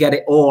aimed to get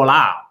it all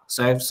out.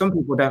 So some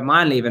people don't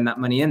mind leaving that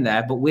money in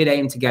there, but we'd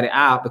aim to get it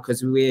out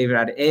because we either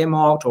had it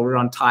earmarked or we were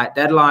on tight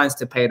deadlines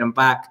to pay them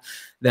back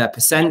their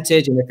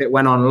percentage. And if it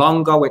went on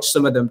longer, which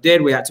some of them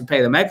did, we had to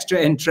pay them extra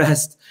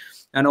interest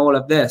and all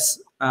of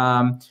this.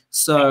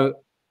 So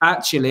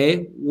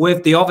actually,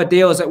 with the other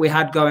deals that we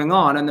had going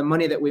on and the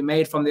money that we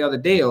made from the other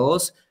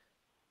deals,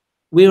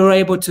 we were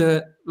able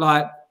to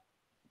like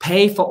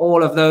pay for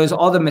all of those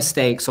other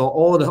mistakes or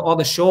all the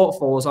other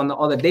shortfalls on the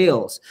other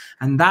deals.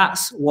 And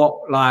that's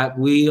what like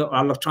we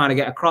are trying to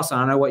get across. And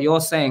I know what you're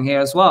saying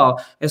here as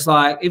well. It's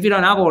like, if you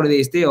don't have all of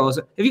these deals,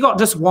 if you got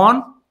just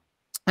one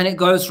and it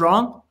goes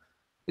wrong,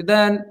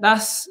 then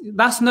that's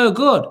no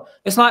good.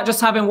 It's like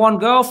just having one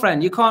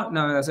girlfriend. You can't,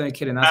 no, that's only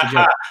kidding. That's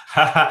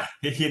a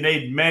joke. You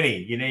need many.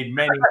 You need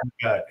many to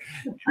go.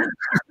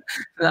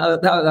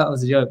 that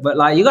was a joke. But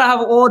like, you got to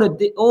have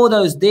all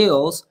those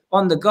deals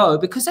on the go,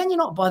 because then you're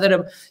not bothered.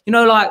 You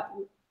know, like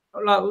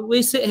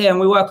we sit here and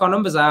we work our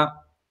numbers out,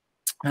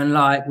 and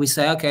like we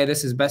say, okay,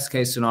 this is best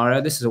case scenario.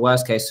 This is a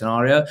worst case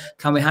scenario.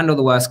 Can we handle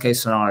the worst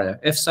case scenario?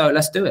 If so,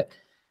 let's do it.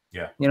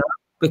 Yeah. You know,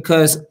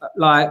 because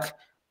like,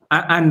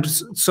 and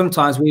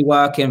sometimes we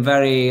work in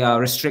very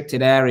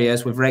restricted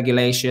areas with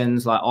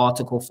regulations like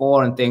Article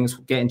 4 and things,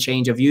 getting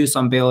change of use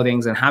on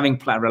buildings and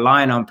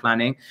relying on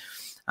planning.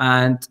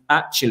 And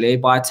actually,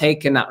 by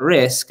taking that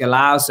risk,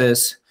 allows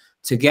us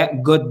to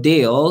get good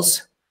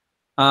deals.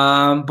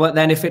 But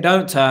then if it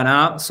don't turn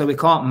out, so we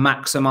can't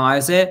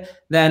maximize it,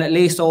 then at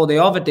least all the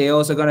other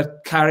deals are going to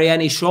carry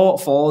any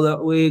shortfall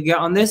that we get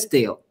on this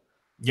deal.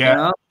 Yeah. You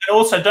know? And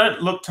also,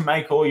 don't look to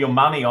make all your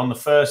money on the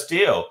first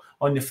deal.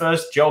 On your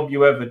first job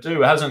you ever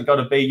do. It hasn't got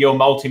to be your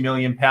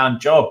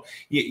multi-million-pound job.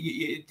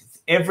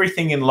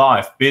 Everything in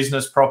life,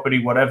 business,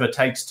 property, whatever,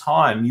 takes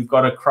time. You've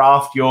got to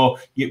craft you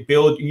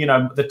build, you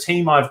know, the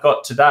team I've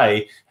got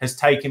today has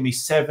taken me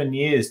 7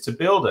 years to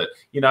build it.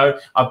 You know,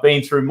 I've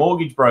been through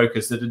mortgage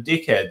brokers that are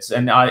dickheads,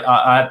 and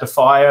I had to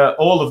fire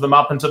all of them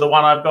up into the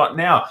one I've got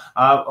now.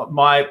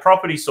 My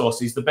property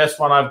source is the best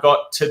one I've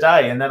got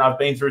today, and then I've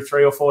been through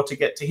 3 or 4 to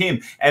get to him.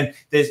 And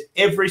there's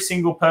every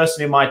single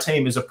person in my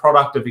team is a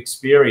product of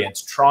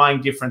experience,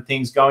 trying different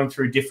things, going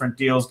through different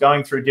deals,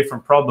 going through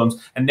different problems.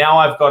 And now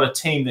I've got a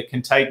team that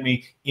can take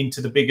me into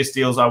the biggest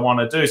deals I want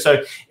to do.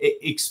 So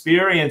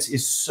experience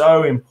is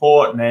so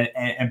important,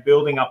 and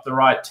building up the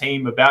right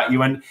team about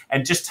you, and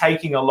just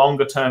taking a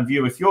longer term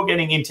view. If you're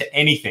getting into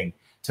anything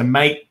to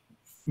make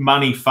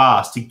money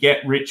fast, to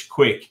get rich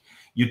quick,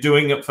 you're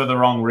doing it for the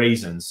wrong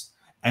reasons.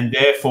 And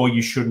therefore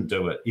you shouldn't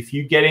do it. If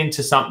you get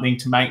into something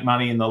to make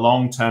money in the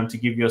long term, to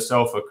give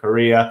yourself a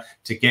career,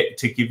 to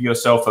give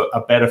yourself a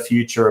better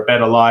future, a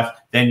better life,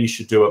 then you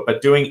should do it.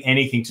 But doing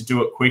anything to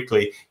do it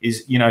quickly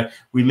is, you know,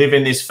 we live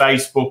in this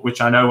Facebook, which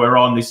I know we're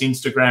on, this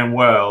Instagram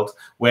world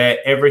where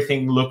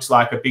everything looks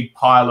like a big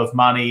pile of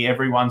money.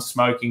 Everyone's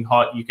smoking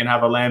hot. You can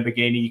have a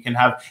Lamborghini, you can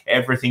have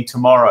everything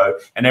tomorrow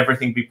and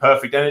everything be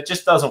perfect. And it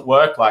just doesn't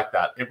work like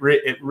that. It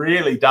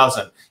really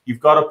doesn't. You've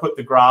got to put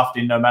the graft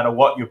in no matter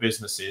what your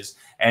business is.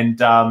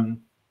 And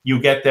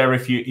you'll get there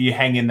if you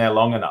hang in there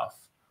long enough.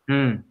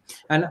 And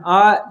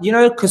you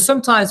know, because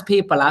sometimes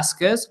people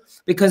ask us,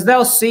 because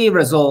they'll see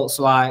results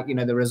like, you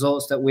know, the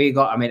results that we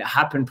got. I mean, it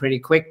happened pretty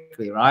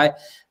quickly, right?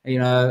 You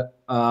know,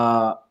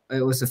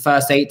 it was the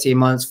first 18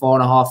 months,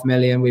 4.5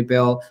 million we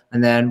built.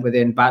 And then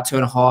within about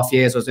 2.5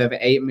 years, it was over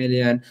 8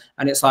 million.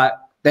 And it's like,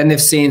 then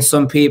they've seen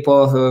some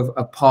people who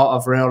are part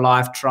of Real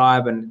Life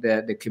Tribe and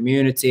the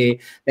community.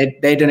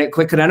 They done it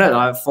quicker than it,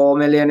 like 4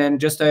 million in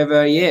just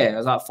over a year. It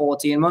was like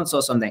 14 months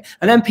or something.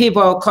 And then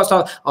people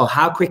start, oh,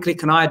 how quickly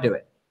can I do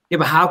it? Yeah,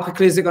 but how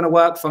quickly is it going to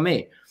work for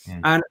me?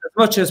 And as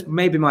much as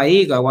maybe my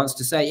ego wants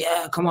to say,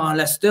 yeah, come on,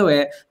 let's do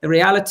it, the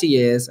reality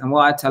is, and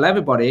what I tell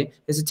everybody,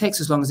 is it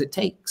takes as long as it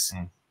takes.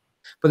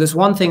 But there's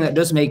one thing that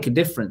does make a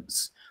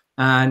difference.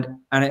 And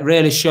it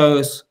really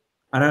shows,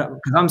 I don't,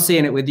 because I'm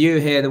seeing it with you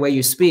here, the way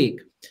you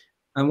speak.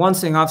 And one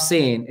thing I've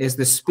seen is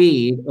the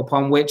speed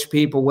upon which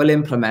people will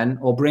implement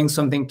or bring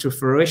something to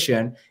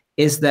fruition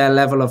is their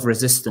level of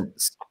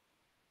resistance.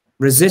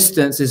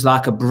 Resistance is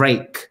like a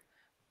brake,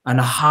 and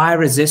a high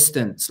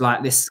resistance,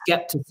 like this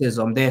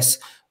skepticism, this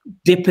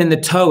dipping the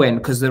toe in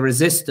because the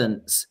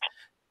resistance,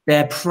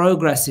 their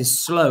progress is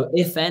slow,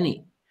 if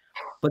any.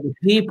 But the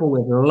people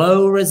with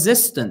low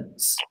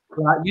resistance,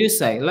 like you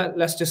say,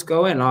 let's just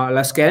go in,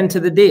 let's get into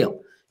the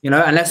deal,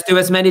 and let's do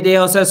as many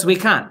deals as we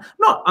can.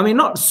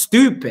 Not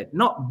stupid,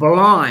 not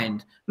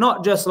blind,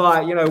 not just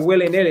like,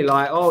 willy-nilly,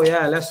 like, oh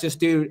yeah, let's just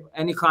do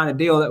any kind of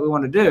deal that we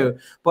want to do.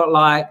 But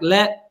like,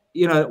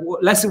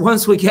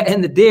 once we get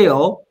in the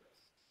deal,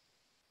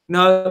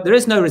 no, there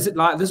is no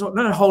there's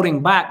no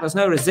holding back. There's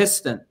no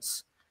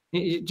resistance. Do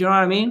you know what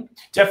I mean?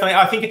 Definitely.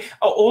 I think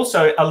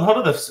also a lot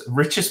of the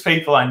richest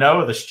people I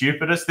know are the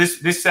stupidest.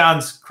 This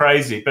sounds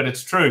crazy, but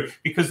it's true,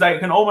 because they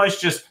can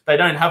almost they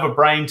don't have a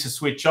brain to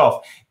switch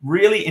off.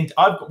 Really,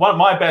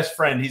 my best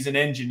friend, he's an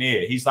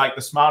engineer. He's like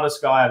the smartest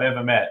guy I've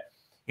ever met.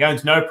 He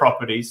owns no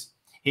properties.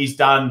 He's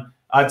done,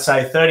 I'd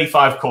say,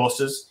 35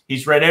 courses.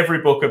 He's read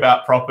every book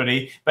about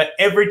property, but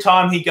every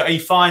time he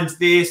finds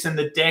this, and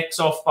the deck's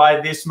off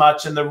by this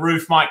much, and the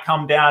roof might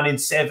come down in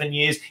 7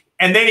 years.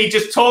 And then he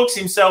just talks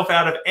himself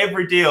out of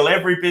every deal,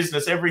 every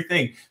business,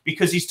 everything,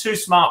 because he's too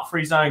smart for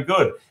his own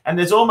good. And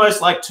there's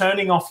almost like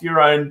turning off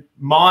your own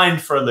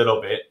mind for a little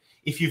bit.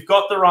 If you've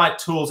got the right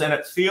tools and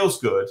it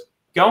feels good,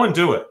 go and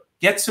do it.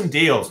 Get some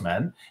deals,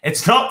 man.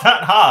 It's not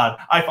that hard.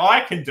 If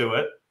I can do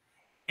it,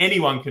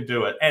 anyone can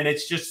do it. And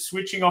it's just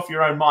switching off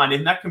your own mind.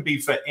 And that can be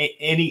for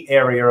any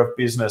area of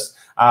business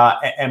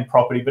and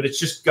property. But it's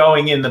just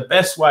going in. The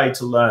best way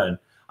to learn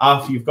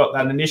after you've got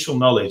that initial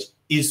knowledge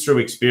is through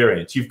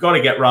experience. You've got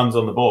to get runs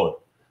on the board.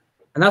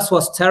 And that's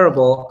what's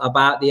terrible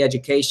about the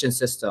education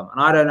system.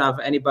 And I don't have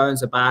any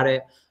bones about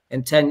it.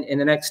 In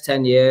the next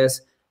 10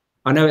 years,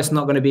 I know it's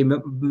not going to be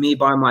me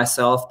by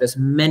myself. There's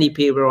many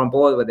people on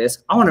board with this.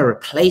 I want to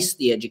replace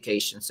the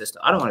education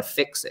system. I don't want to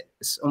fix it.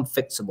 It's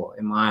unfixable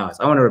in my eyes.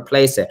 I want to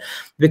replace it,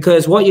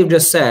 because what you've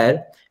just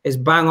said is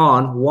bang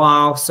on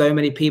while so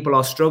many people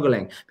are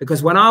struggling.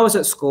 Because when I was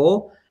at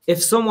school,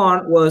 if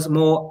someone was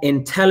more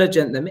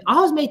intelligent than me,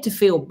 I was made to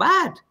feel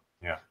bad.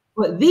 Yeah.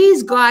 But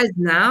these guys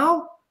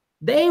now,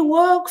 they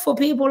work for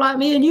people like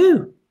me and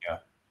you. Yeah.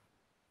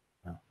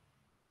 Yeah.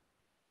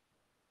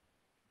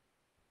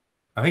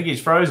 I think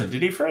he's frozen.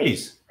 Did he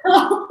freeze?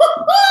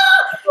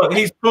 Look,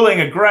 he's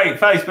pulling a great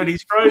face, but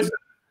he's frozen.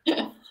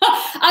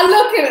 I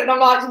look at it and I'm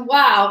like,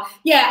 wow.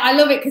 Yeah, I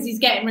love it because he's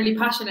getting really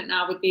passionate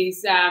now with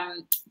these,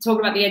 talking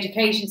about the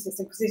education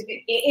system, because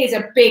it is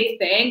a big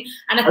thing.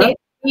 And I think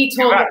I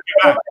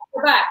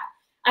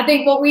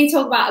think what we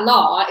talk about a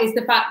lot is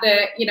the fact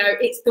that,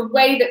 it's the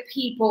way that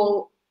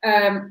people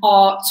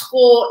are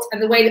taught,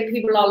 and the way that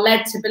people are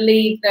led to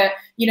believe that,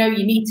 you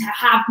need to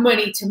have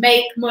money to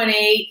make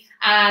money.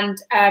 And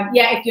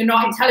if you're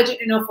not intelligent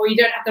enough, or you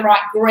don't have the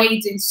right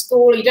grades in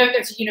school, you don't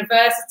go to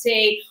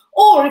university,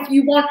 or if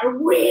you want a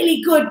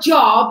really good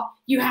job,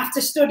 you have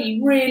to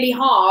study really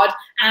hard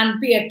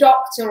and be a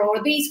doctor,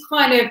 or these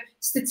kind of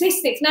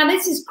statistics. Now,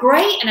 this is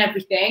great and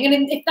everything.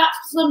 And if that's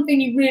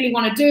something you really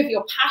want to do, if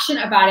you're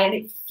passionate about it and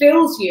it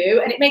fills you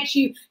and it makes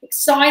you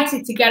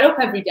excited to get up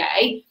every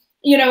day,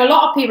 a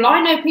lot of people, I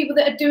know people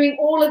that are doing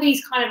all of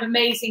these kind of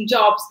amazing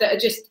jobs that are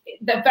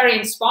they're very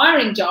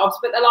inspiring jobs,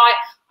 but they're like,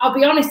 I'll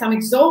be honest, I'm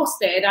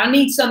exhausted. I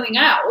need something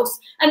else.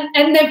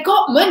 And they've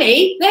got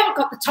money. They haven't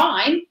got the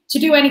time to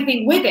do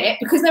anything with it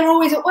because they're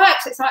always at work.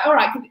 So it's like, all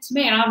right, give it to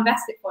me and I'll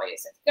invest it for you.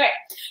 So it's great.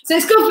 So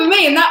it's good for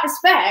me in that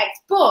respect,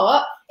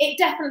 but it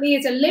definitely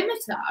is a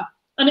limiter.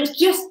 And it's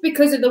just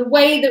because of the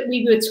way that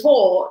we were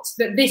taught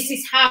that this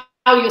is how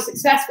you're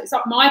successful. It's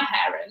like my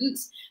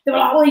parents. They were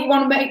like, oh, you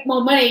want to make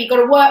more money, you've got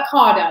to work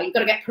harder, you've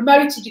got to get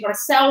promoted, you've got to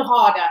sell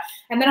harder.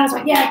 And then I was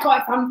like, yeah,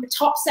 God, if I'm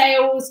top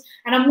sales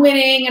and I'm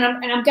winning and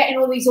I'm getting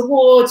all these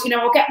awards,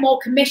 I'll get more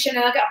commission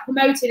and I'll get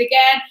promoted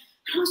again.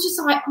 And I was just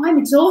like, I'm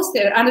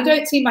exhausted. And I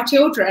don't see my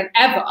children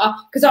ever,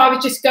 because I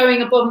was just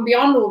going above and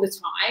beyond all the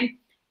time.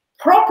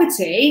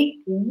 Property,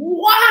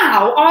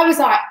 wow. I was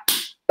like,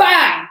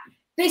 bang,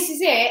 this is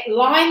it.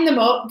 Line them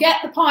up,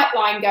 get the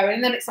pipeline going.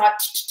 And then it's like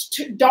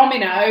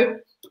domino.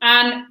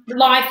 And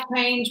life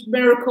change,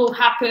 miracle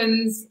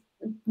happens,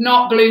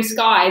 not blue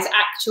skies,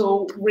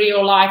 actual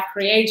real life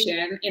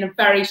creation in a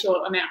very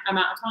short amount of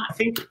time. I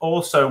think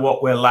also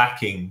what we're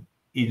lacking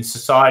in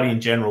society in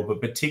general, but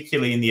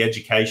particularly in the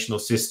educational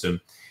system,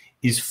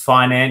 is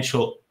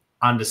financial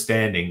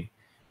understanding.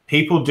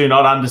 People do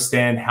not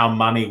understand how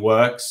money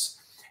works.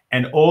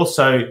 And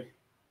also,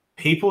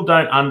 people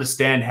don't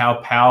understand how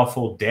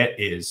powerful debt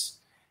is.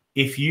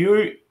 If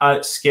you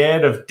are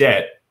scared of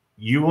debt,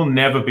 you will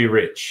never be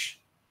rich.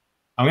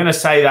 I'm going to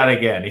say that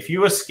again. If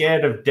you are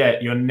scared of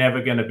debt, you're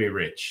never going to be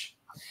rich.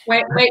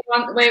 Wait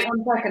one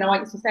second. I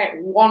want you to say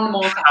it one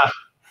more time.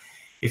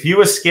 If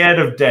you are scared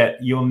of debt,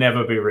 you'll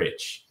never be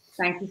rich.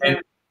 Thank you.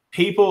 And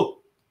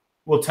people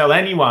will tell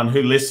anyone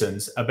who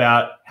listens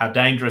about how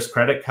dangerous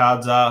credit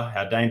cards are,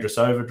 how dangerous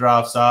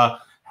overdrafts are,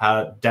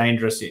 how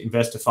dangerous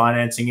investor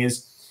financing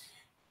is.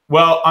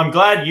 Well, I'm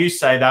glad you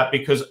say that,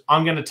 because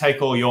I'm going to take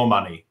all your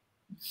money.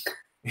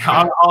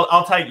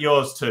 I'll take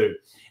yours too.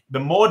 The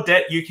more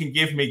debt you can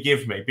give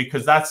me,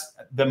 because that's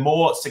the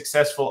more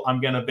successful I'm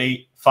going to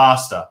be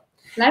faster.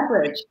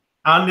 Leverage.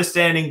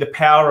 Understanding the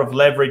power of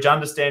leverage,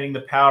 understanding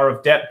the power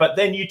of debt. But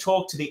then you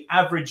talk to the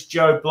average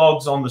Joe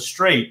blogs on the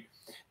street.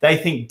 They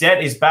think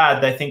debt is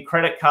bad. They think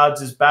credit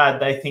cards is bad.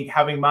 They think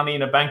having money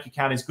in a bank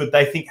account is good.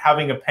 They think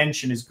having a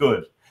pension is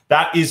good.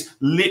 That is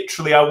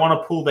literally, I want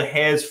to pull the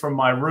hairs from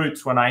my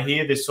roots when I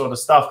hear this sort of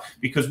stuff,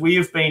 because we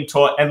have been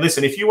taught, and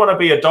listen, if you want to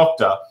be a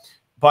doctor,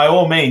 by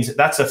all means,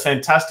 that's a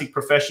fantastic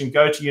profession.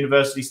 Go to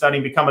university, study,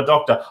 and become a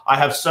doctor. I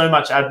have so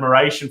much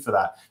admiration for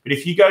that. But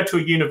if you go to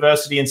a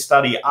university and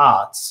study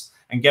arts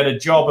and get a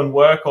job and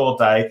work all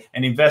day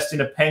and invest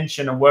in a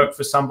pension and work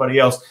for somebody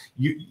else,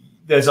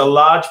 there's a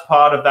large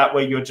part of that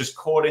where you're just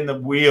caught in the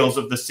wheels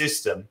of the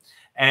system,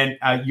 and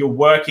you're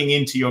working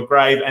into your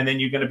grave, and then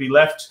you're going to be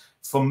left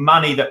for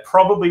money that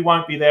probably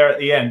won't be there at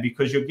the end,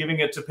 because you're giving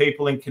it to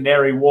people in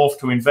Canary Wharf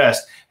to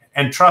invest.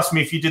 And trust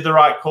me, if you did the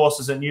right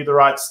courses and knew the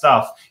right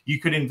stuff, you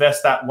could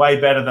invest that way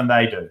better than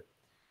they do.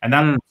 And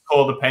that's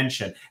called a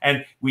pension.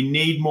 And we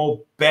need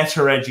more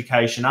better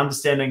education,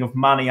 understanding of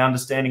money,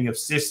 understanding of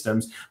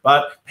systems.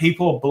 But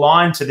people are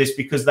blind to this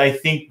because they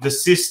think the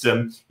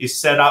system is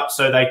set up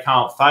so they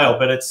can't fail.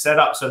 But it's set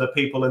up so the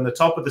people in the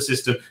top of the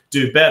system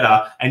do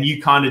better, and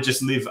you kind of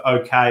just live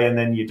okay and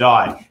then you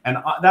die. And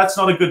that's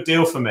not a good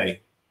deal for me.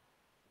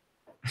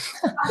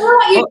 I feel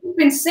like you've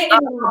been sitting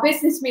in our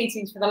business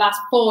meetings for the last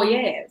 4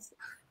 years.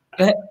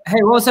 Hey,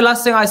 what was the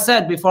last thing I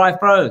said before I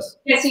froze?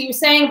 Yeah, so you were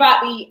saying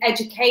about the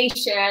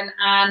education,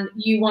 and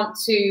you want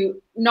to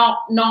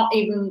not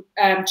even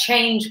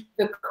change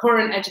the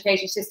current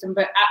education system,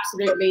 but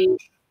absolutely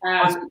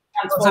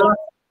transform.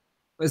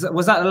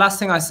 Was that the last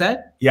thing I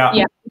said? Yeah.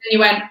 Yeah. And you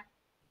went.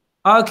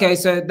 Okay,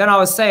 so then I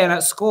was saying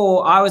at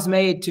school, I was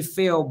made to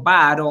feel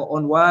bad or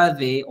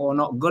unworthy or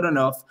not good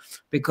enough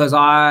because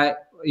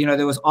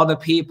there was other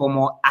people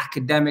more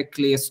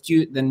academically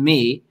astute than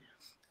me.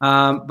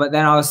 But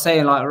then I was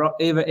saying, like,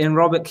 even in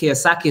Robert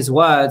Kiyosaki's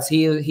words,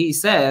 he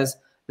says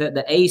that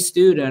the A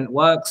student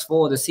works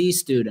for the C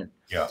student.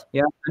 Yeah.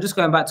 Yeah. I'm just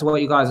going back to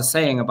what you guys are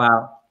saying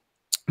about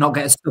not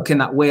getting stuck in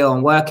that wheel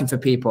and working for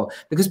people,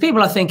 because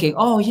people are thinking,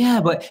 oh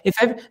yeah, but if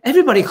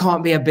everybody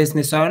can't be a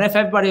business owner, if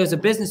everybody was a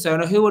business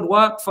owner, who would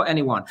work for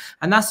anyone?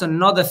 And that's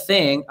another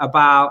thing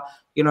about,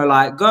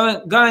 like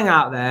going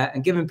out there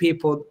and giving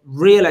people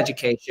real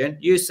education.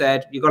 You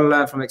said you got to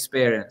learn from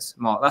experience,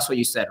 Mark. That's what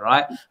you said,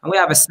 right? And we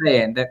have a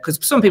saying that,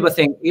 because some people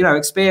think,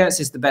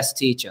 experience is the best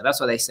teacher. That's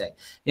what they say.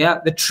 Yeah,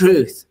 the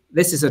truth.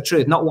 This is the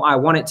truth, not what I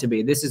want it to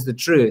be. This is the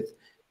truth.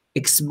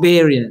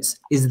 Experience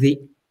is the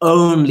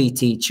only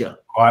teacher.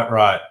 Quite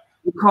right.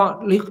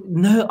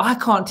 I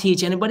can't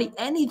teach anybody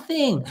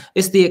anything.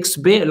 It's the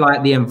experience,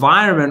 like the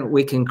environment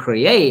we can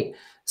create.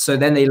 So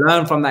then they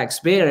learn from that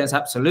experience.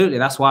 Absolutely.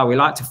 That's why we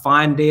like to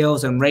find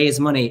deals and raise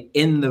money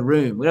in the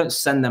room. We don't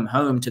send them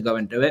home to go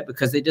and do it,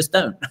 because they just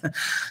don't,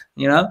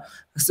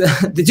 so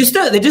they just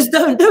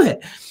don't do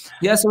it.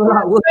 Yeah. So we're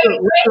like, we'll do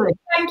it.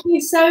 Thank you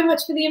so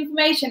much for the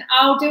information.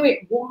 I'll do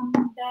it one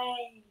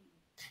day.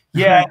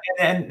 Yeah.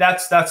 And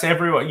that's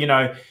everyone,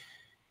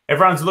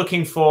 everyone's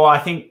looking for, I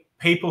think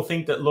people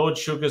think that Lord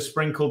Sugar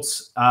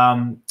Sprinkles,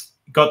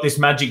 got this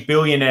magic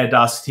billionaire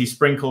dust he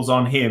sprinkles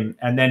on him,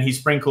 and then he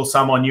sprinkles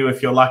some on you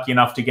if you're lucky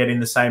enough to get in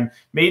the same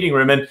meeting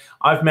room. And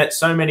I've met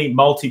so many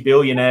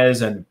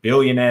multi-billionaires and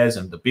billionaires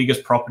and the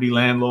biggest property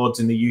landlords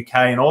in the UK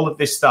and all of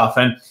this stuff,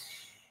 and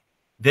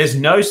there's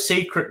no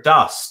secret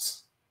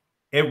dust.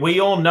 We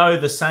all know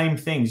the same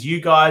things.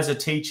 You guys are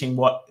teaching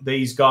what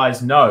these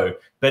guys know,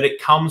 but it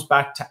comes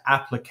back to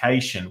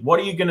application. What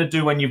are you going to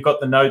do when you've got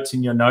the notes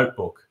in your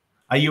notebook?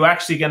 Are you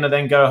actually going to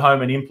then go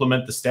home and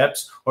implement the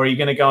steps, or are you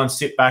going to go and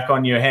sit back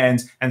on your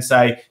hands and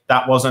say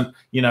that wasn't,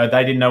 they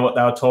didn't know what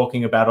they were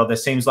talking about, or there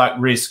seems like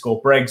risk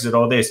or Brexit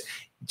or this?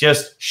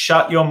 Just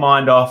shut your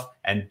mind off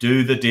and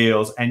do the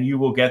deals, and you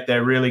will get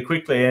there really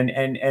quickly.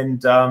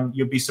 And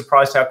you'll be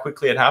surprised how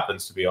quickly it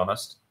happens, to be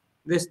honest.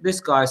 This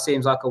guy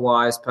seems like a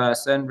wise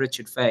person.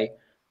 Richard Fay.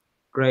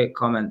 Great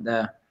comment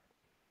there.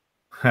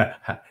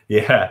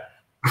 Yeah.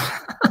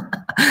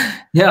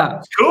 Yeah.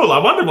 It's cool. I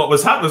wondered what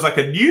was happening. It was like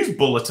a news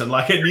bulletin,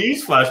 like a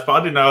news flash, but I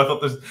didn't know. I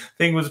thought this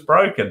thing was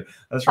broken.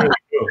 That's really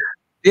cool.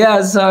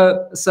 Yeah.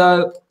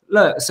 So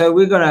look, so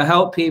we're going to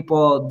help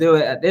people do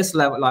it at this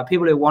level, like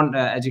people who want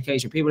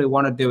education, people who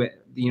want to do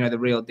it, the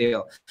real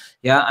deal.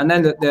 Yeah. And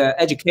then the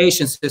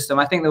education system,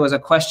 I think there was a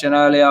question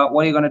earlier.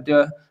 What are you going to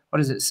do? What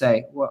does it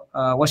say?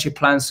 What's your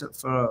plans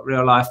for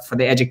real life for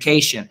the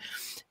education?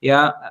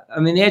 Yeah. I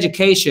mean, the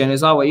education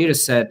is all what you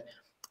just said.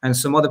 And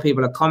some other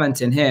people are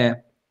commenting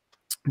here.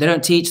 They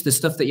don't teach the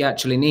stuff that you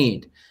actually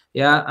need.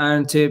 Yeah.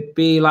 And to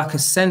be like a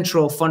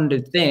central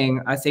funded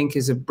thing, I think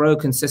is a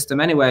broken system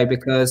anyway,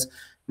 because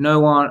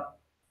no one,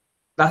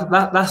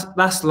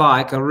 that's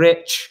like a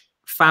rich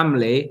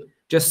family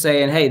just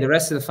saying, hey, the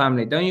rest of the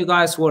family, don't you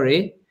guys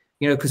worry,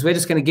 because we're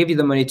just going to give you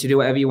the money to do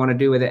whatever you want to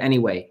do with it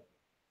anyway.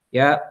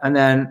 Yeah. And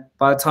then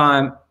by the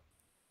time,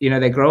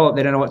 they grow up,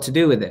 they don't know what to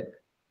do with it.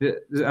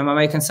 Am I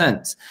making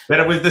sense?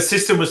 But the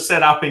system was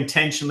set up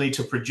intentionally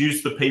to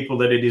produce the people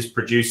that it is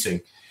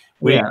producing.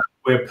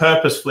 We're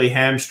purposefully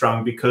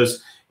hamstrung,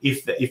 because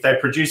if they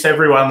produce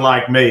everyone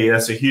like me,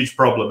 that's a huge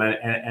problem.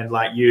 And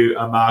like you,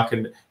 Mark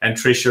and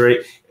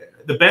Tricia,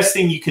 the best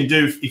thing you can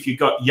do if you've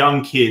got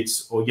young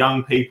kids or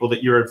young people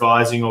that you're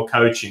advising or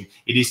coaching,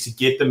 it is to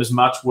get them as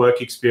much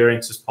work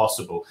experience as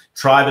possible.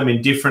 Try them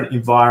in different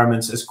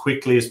environments as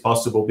quickly as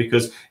possible,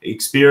 because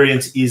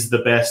experience is the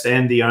best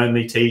and the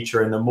only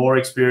teacher. And the more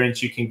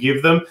experience you can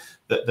give them,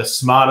 the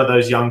smarter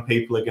those young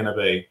people are going to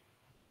be.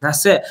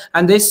 That's it.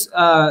 And this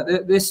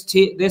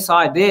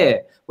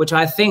idea, which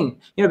I think,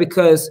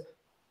 because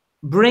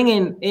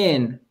bringing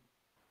in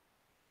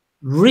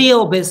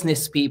real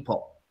business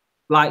people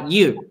like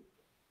you,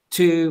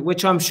 to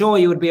which I'm sure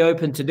you would be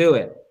open to do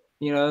it,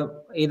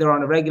 either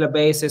on a regular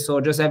basis or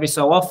just every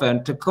so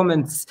often, to come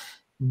and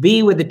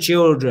be with the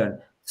children,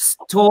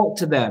 talk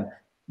to them,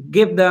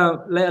 give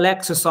them a little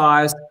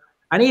exercise,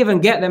 and even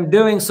get them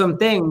doing some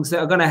things that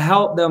are going to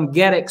help them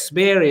get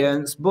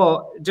experience,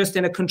 but just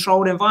in a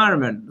controlled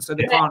environment. So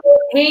they can't.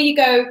 Here you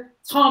go,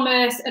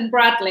 Thomas and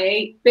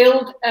Bradley,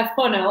 build a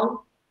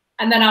funnel,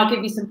 and then I'll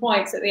give you some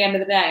points at the end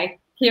of the day.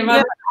 Can you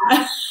remember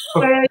that?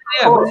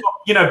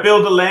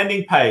 Build a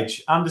landing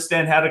page,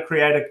 understand how to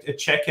create a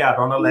checkout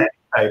on a landing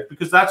page,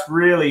 because that's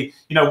really,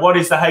 what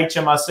is the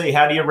HMRC?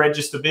 How do you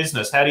register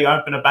business? How do you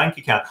open a bank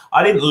account?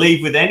 I didn't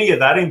leave with any of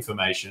that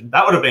information.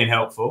 That would have been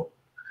helpful.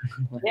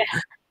 Yeah.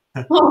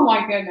 Oh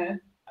my goodness.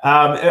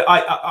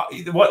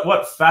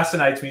 What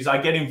fascinates me is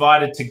I get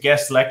invited to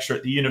guest lecture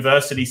at the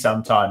university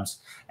sometimes.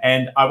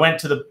 And I went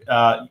to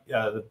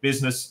the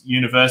business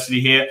university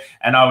here,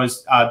 and I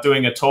was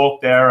doing a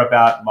talk there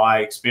about my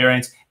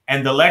experience,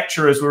 and the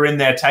lecturers were in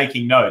there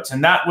taking notes.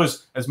 And that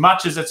was, as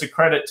much as it's a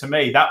credit to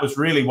me, that was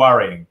really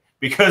worrying,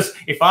 because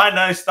if I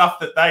know stuff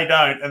that they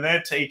don't and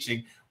they're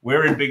teaching,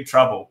 we're in big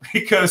trouble,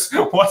 because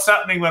what's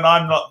happening when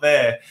I'm not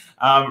there,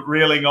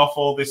 reeling off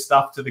all this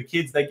stuff to the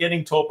kids? They're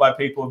getting taught by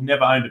people who've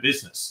never owned a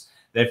business.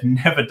 They've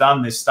never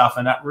done this stuff,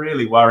 and that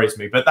really worries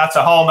me. But that's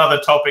a whole nother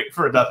topic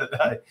for another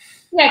day.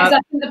 Yeah, because I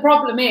think the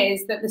problem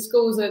is that the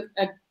schools are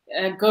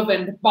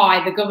governed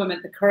by the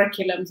government, the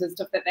curriculums and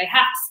stuff that they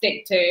have to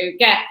stick to,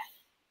 get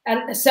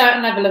a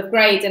certain level of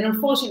grades. And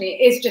unfortunately,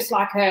 it is just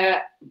like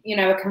a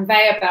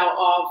conveyor belt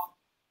of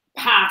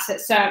pass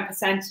at certain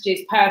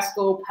percentages per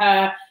school,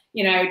 per,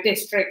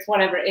 district,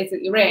 whatever it is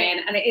that you're in.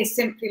 And it is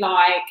simply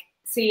like,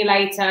 see you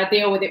later,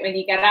 deal with it when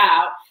you get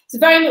out. It's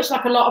very much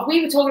like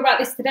we were talking about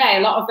this today, a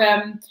lot of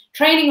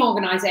training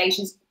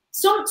organizations.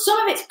 Some of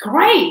it's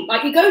great.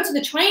 Like, you go to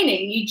the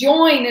training, you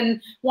join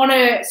and want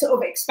to sort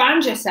of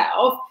expand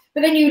yourself,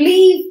 but then you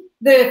leave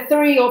the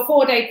 3 or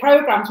 4 day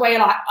programs where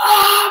you're like,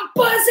 I'm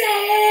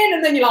buzzing.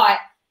 And then you're like,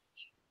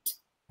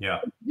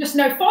 just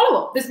no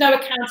follow-up. There's no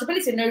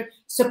accountability, no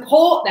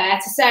support there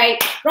to say,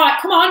 right,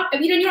 come on,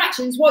 have you done your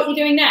actions? What are you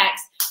doing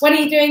next? When are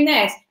you doing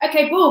this?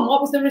 Okay, boom,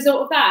 what was the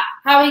result of that?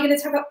 How are you going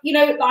to take up,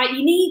 like,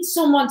 you need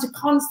someone to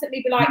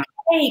constantly be like,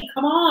 hey,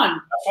 come on.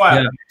 That's why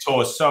a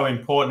mentor is so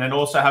important, and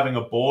also having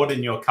a board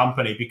in your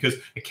company, because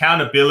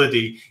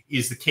accountability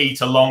is the key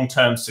to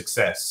long-term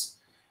success.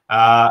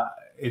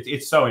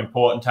 It's so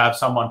important to have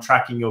someone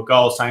tracking your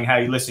goals, saying,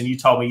 hey, listen, you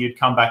told me you'd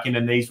come back in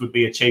and these would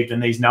be achieved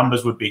and these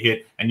numbers would be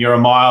hit, and you're a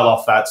mile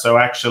off that. So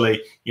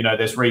actually,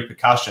 there's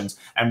repercussions.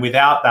 And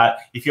without that,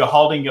 if you're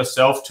holding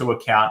yourself to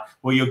account,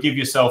 well, you'll give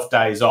yourself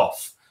days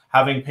off.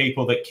 Having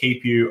people that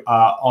keep you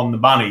on the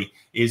money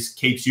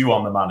keeps you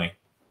on the money.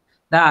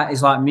 That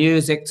is like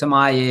music to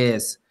my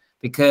ears,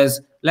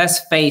 because let's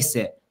face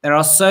it, there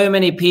are so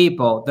many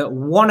people that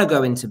want to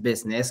go into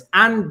business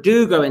and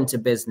do go into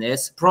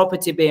business,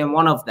 property being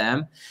one of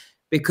them,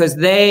 because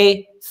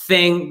they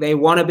think they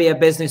want to be a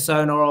business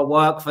owner or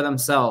work for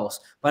themselves.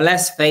 But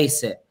let's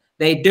face it,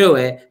 they do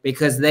it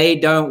because they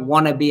don't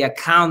want to be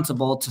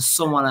accountable to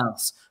someone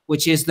else,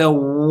 which is the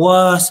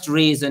worst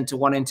reason to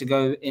wanting to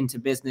go into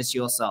business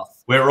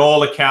yourself. We're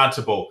all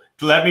accountable.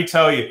 Let me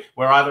tell you,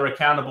 we're either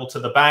accountable to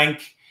the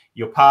bank,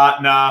 your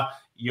partner,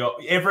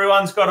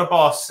 everyone's got a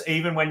boss,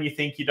 even when you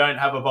think you don't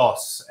have a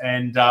boss.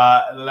 And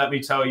let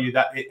me tell you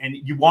that, and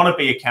you want to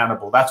be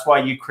accountable. That's why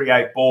you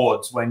create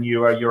boards when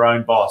you are your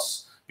own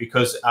boss,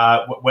 because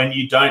when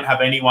you don't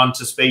have anyone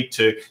to speak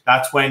to,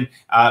 that's when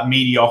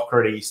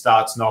mediocrity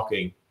starts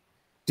knocking.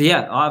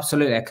 Yeah,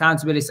 absolutely.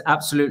 Accountability is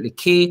absolutely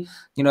key.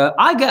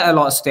 I get a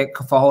lot of stick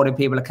for holding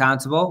people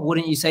accountable.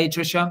 Wouldn't you say,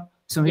 Tricia?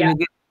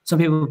 Some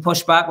people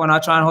push back when I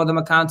try and hold them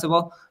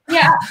accountable.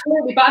 Yeah,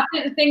 absolutely. But I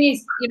think the thing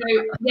is,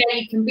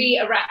 you can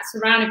be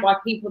surrounded by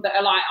people that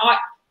are like,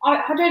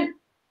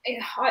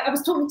 I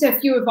was talking to a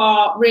few of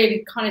our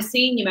really kind of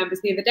senior members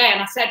the other day,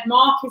 and I said,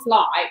 Mark is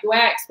like, the way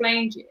I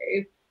explained to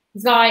you,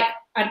 he's like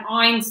an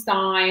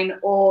Einstein,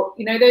 or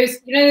those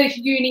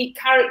unique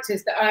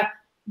characters that are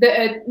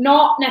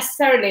not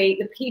necessarily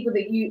the people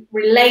that you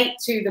relate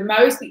to the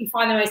most, that you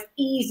find the most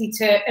easy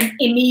to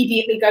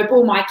immediately go,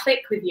 boom, I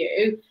click with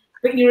you,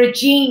 but you're a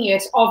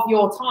genius of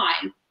your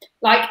time.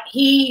 Like,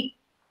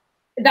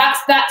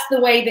 that's the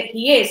way that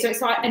he is. So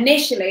it's like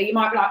initially you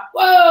might be like,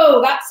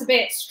 whoa, that's a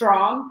bit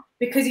strong,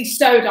 because he's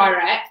so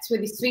direct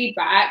with his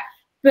feedback.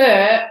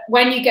 But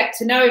when you get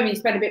to know him, you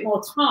spend a bit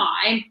more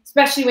time,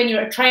 especially when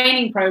you're at a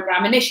training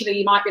program. Initially,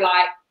 you might be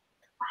like,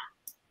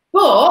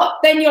 but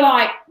then you're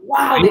like,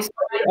 wow, this.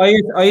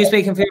 Are you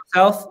speaking for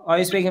yourself? Are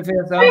you speaking for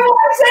yourself? What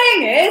I'm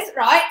saying is,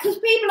 right, because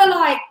people are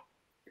like,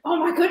 oh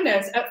my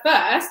goodness, at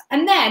first,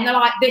 and then they're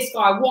like, this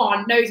guy,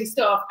 one, knows his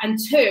stuff, and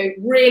two,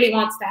 really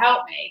wants to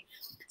help me.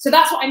 So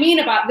that's what I mean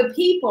about the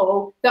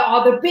people that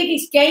are the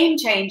biggest game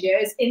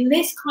changers in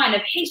this kind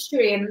of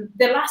history in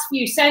the last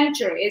few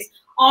centuries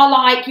are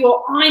like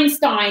your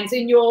Einsteins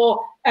and your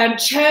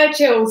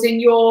Churchills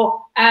and your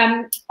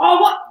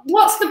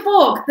what's the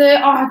book?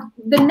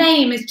 The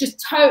name is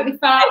just totally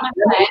fell out of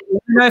my head. You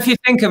know, if you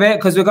think of it,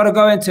 because we've got to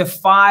go into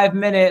 5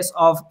 minutes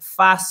of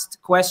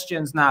fast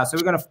questions now. So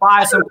we're going to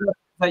fire some questions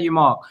at you,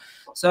 Mark.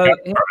 So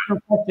here's some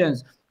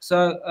questions.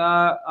 So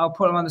I'll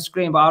put them on the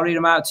screen, but I'll read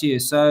them out to you.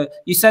 So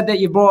you said that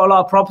you bought a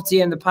lot of property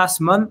in the past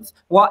month.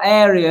 What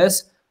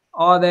areas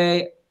are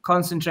they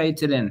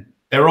concentrated in?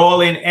 They're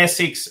all in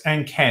Essex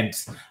and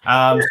Kent.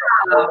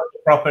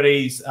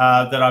 Properties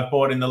that I've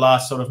bought in the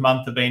last sort of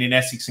month have been in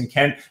Essex and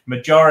Kent.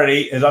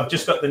 Majority, as I've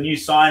just got the new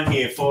sign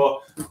here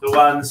for the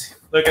ones,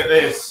 look at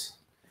this,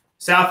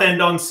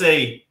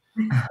 Southend-on-Sea.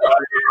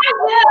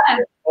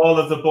 All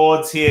of the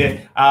boards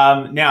here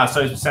now,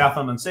 so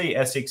Southend-on-Sea,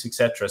 Essex,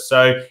 etc.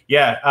 So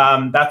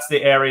yeah, that's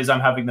the areas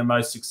I'm having the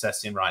most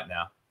success in right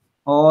now.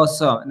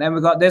 Awesome. And then we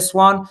got this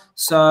one.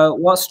 So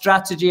what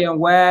strategy and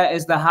where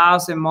is the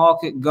housing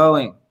market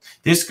going?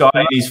 This guy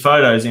in his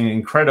photos in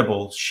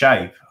incredible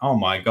shape. Oh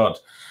my God.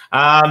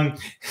 I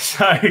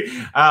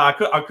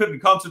couldn't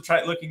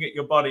concentrate looking at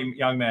your body,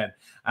 young man.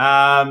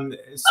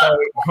 So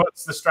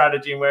what's the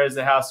strategy and where is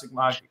the housing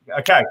market?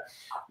 Okay.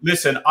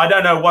 Listen, I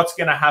don't know what's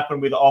going to happen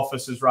with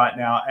offices right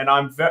now. And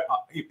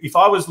if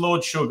I was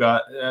Lord Sugar,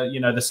 you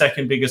know, the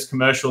second biggest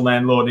commercial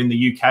landlord in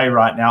the UK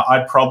right now,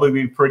 I'd probably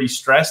be pretty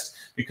stressed,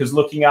 because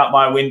looking out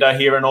my window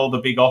here and all the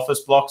big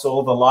office blocks,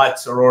 all the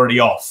lights are already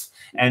off.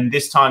 And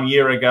this time a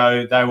year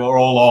ago, they were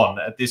all on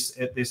at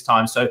this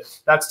time. So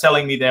that's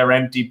telling me they're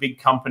empty. Big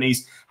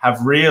companies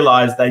have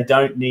realized they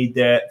don't need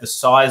the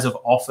size of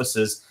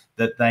offices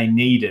that they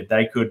needed.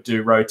 They could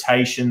do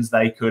rotations,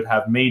 they could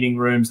have meeting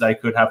rooms, they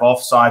could have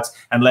offsites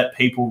and let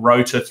people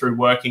rota through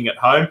working at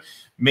home,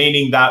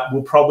 meaning that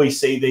we'll probably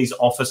see these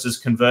offices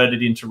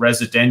converted into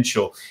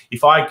residential.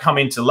 If I come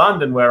into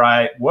London where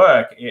I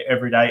work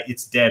every day,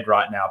 it's dead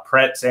right now.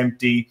 Pret's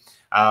empty.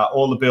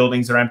 All the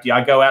buildings are empty.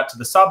 I go out to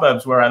the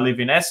suburbs where I live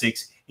in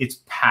Essex,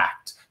 it's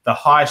packed. The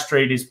high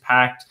street is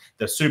packed.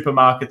 The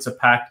supermarkets are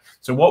packed.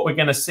 So what we're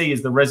going to see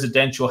is the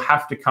residential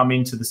have to come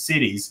into the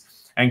cities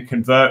and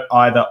convert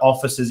either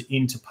offices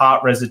into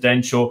part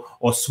residential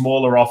or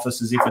smaller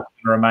offices if it's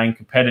going to remain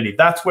competitive.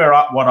 That's where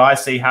what I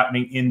see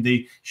happening in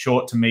the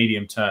short to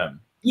medium term.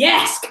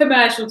 Yes,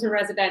 commercial to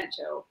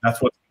residential.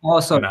 That's what's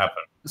awesome. going to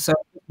happen. So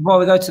before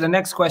we go to the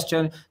next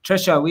question,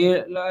 Trisha, we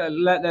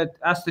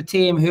ask the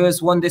team who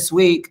has won this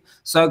week.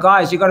 So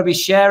guys, you got to be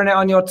sharing it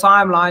on your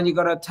timeline. You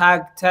got to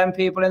tag 10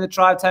 people in the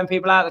tribe, 10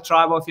 people out of the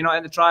tribe, or if you're not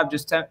in the tribe,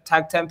 just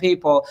tag 10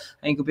 people,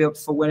 and you could be up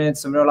for winning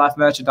some real life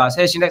merchandise.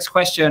 Here's your next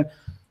question,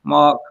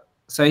 Mark.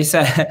 So he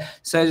said,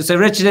 so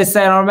Richard is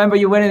saying, I remember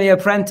you winning the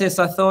Apprentice.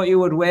 I thought you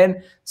would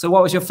win. So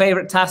what was your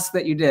favorite task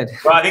that you did?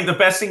 Well, I think the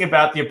best thing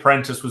about the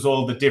Apprentice was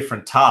all the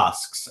different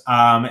tasks.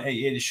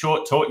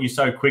 It taught you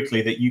so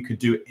quickly that you could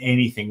do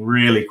anything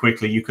really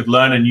quickly. You could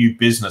learn a new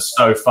business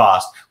so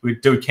fast.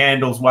 We'd do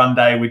candles one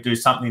day, we'd do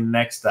something the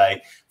next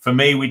day. For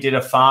me, we did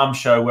a farm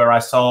show where I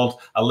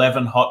sold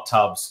 11 hot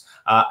tubs,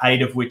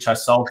 8 of which I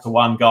sold to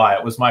one guy.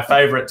 It was my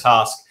favorite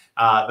task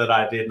that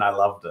I did, and I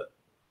loved it.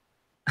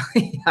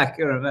 I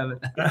can remember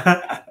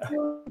that.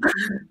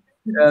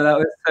 Yeah,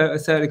 that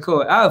was totally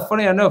cool. Oh,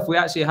 funny enough, we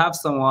actually have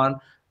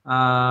someone.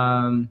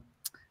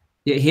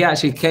 He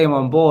actually came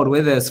on board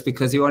with us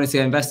because he wanted to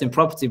invest in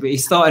property, but he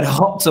started a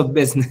hot tub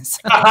business.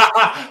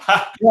 Yeah.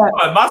 Well,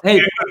 it must be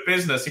a good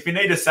business. If you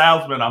need a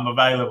salesman, I'm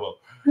available.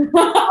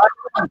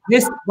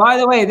 By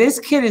the way, this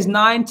kid is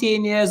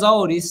 19 years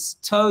old. He's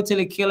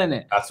totally killing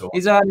it. That's all.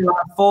 He's earning like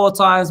 4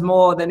 times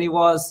more than he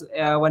was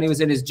when he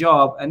was in his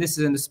job, and this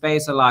is in the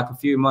space of like a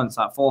few months,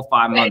 like 4 or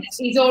 5 months.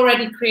 He's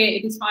already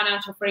created his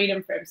financial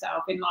freedom for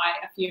himself in like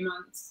a few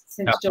months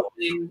since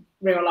joining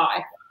real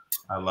life.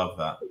 I love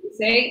that.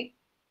 See?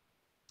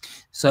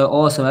 So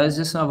awesome. Is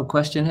this another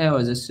question here, or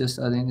is this just?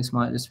 I think this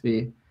might just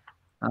be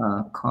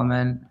a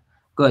comment.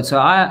 Good. So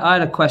I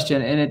had a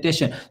question in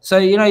addition. So,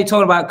 you know, you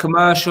talk about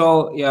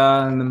commercial,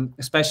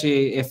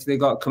 especially if they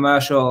got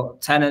commercial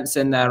tenants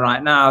in there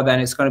right now, then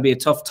it's going to be a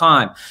tough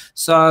time.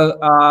 So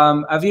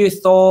have you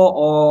thought,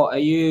 or are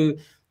you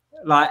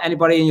like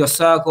anybody in your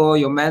circle,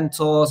 your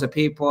mentors, or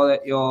people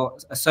that you're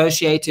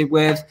associated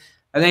with,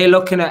 are they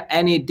looking at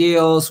any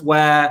deals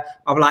where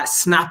of like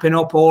snapping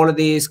up all of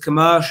these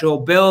commercial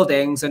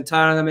buildings and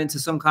turning them into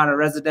some kind of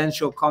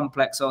residential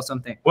complex or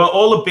something? Well,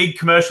 all the big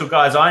commercial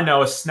guys I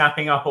know are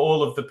snapping up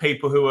all of the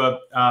people who are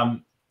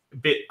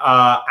bit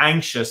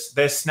anxious,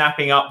 they're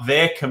snapping up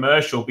their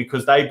commercial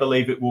because they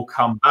believe it will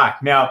come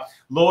back. Now,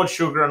 Lord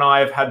Sugar and I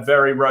have had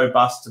very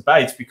robust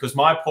debates because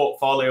my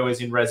portfolio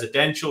is in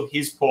residential,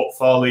 his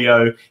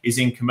portfolio is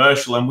in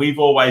commercial, and we've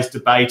always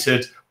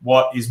debated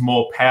what is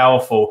more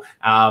powerful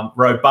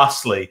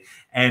robustly.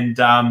 And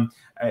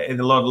a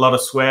lot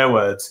of swear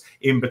words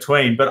in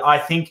between, but I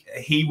think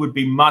he would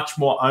be much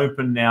more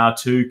open now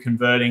to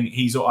converting.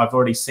 I've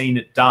already seen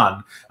it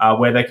done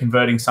where they're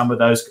converting some of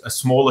those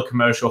smaller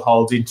commercial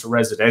holds into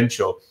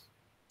residential.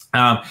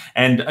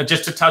 And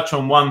just to touch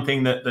on one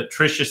thing that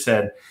Tricia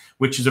said,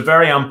 which is a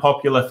very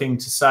unpopular thing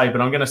to say,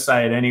 but I'm going to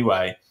say it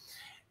anyway.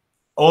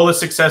 All the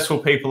successful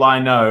people I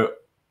know,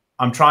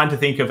 I'm trying to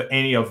think of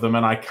any of them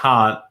and I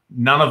can't.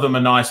 None of them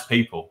are nice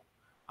people.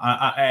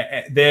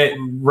 They're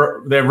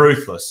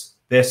ruthless.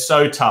 They're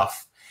so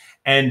tough.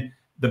 And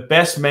the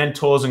best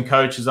mentors and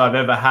coaches I've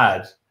ever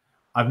had,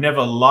 I've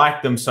never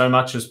liked them so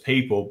much as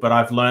people, but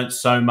I've learned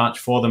so much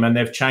for them and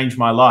they've changed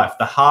my life.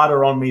 The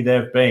harder on me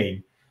they've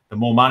been, the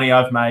more money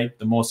I've made,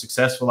 the more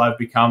successful I've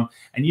become.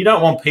 And you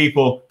don't want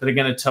people that are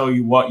going to tell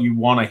you what you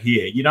want to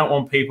hear. You don't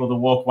want people to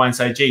walk away and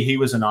say, gee, he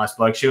was a nice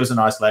bloke, she was a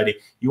nice lady.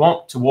 You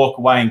want to walk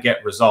away and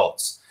get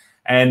results.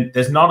 And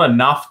there's not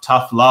enough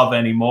tough love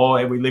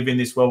anymore. We live in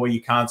this world where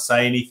you can't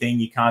say anything,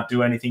 you can't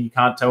do anything, you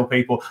can't tell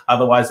people,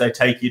 otherwise they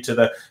take you to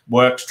the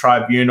works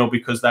tribunal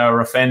because they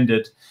were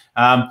offended.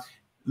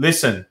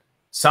 Listen,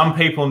 some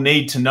people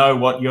need to know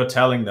what you're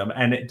telling them,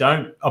 and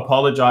don't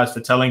apologize for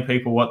telling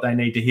people what they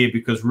need to hear,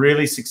 because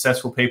really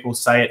successful people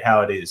say it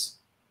how it is.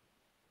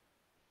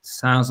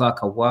 Sounds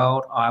like a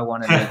world I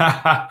want to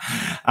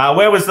live.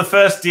 Where was the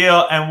first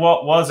deal and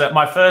what was it?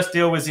 My first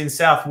deal was in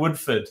South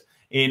Woodford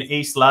in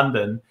East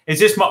London. Is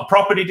this my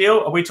property deal?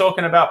 Are we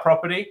talking about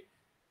property?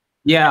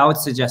 Yeah, I would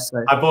suggest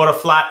so. I bought a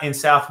flat in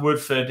South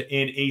Woodford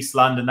in East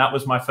London. That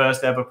was my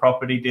first ever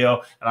property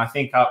deal, and I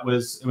think it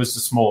was a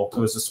small deal.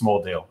 It was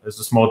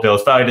a small deal.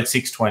 It's valued at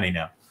 620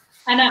 now.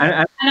 And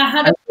I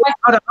had a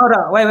question. Hold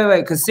on.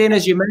 Wait. Because seeing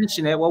as you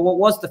mentioned it, well, what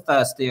was the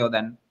first deal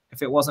then,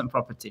 if it wasn't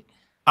property?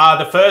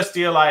 The first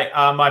deal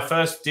my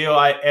first deal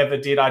I ever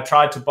did, I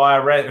tried to buy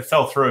it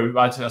fell through.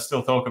 I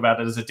still talk about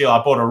it as a deal.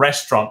 I bought a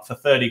restaurant for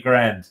 30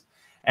 grand.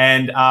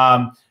 And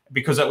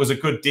because it was a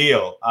good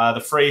deal,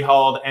 the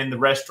freehold and the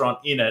restaurant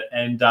in it.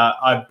 And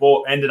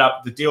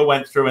the deal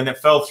went through, and it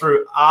fell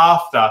through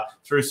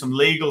through some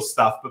legal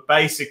stuff. But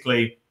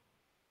basically,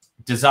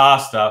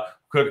 disaster.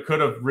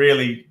 Could have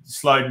really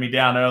slowed me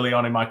down early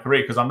on in my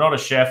career, because I'm not a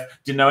chef,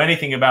 didn't know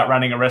anything about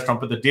running a restaurant,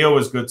 but the deal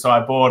was good, so I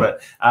bought it.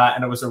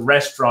 And it was a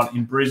restaurant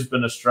in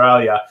Brisbane,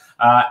 Australia.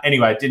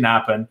 Anyway, it didn't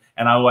happen.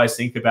 And I always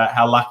think about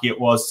how lucky it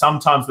was.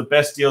 Sometimes the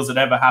best deals that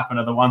ever happen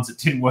are the ones that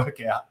didn't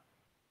work out.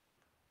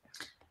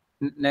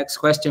 Next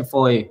question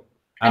for you.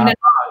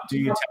 Do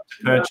you tend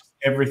to purchase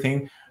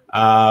everything,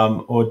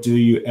 or do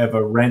you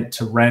ever rent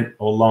to rent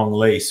or long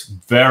lease?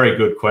 Very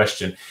good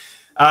question.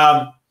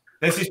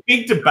 There's this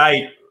big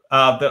debate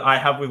that I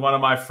have with one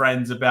of my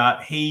friends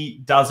about,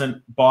 he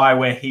doesn't buy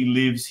where he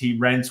lives, he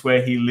rents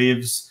where he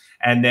lives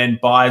and then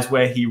buys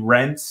where he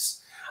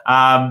rents.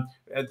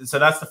 So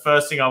that's the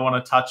first thing I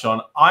want to touch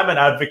on. I'm an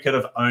advocate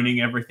of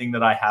owning everything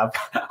that I have.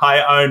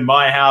 I own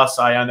my house.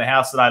 I own the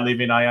house that I live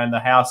in. I own the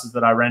houses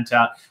that I rent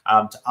out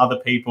to other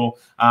people,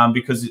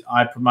 because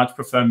I much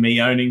prefer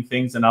me owning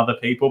things than other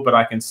people. But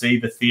I can see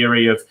the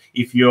theory of,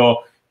 if you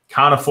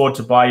can't afford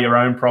to buy your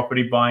own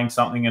property, buying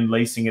something and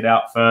leasing it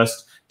out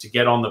first to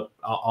get on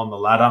the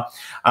ladder.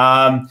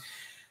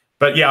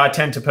 But yeah, I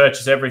tend to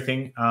purchase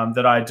everything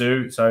that I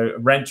do. So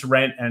rent to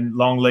rent and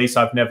long lease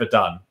I've never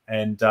done.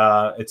 And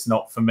it's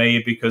not for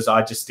me, because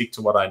I just stick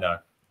to what I know.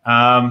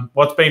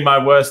 What's been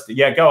my worst?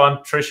 Yeah, go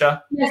on,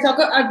 Tricia. Yes,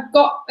 I've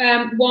got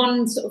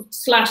one sort of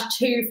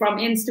 /2 from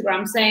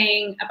Instagram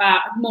saying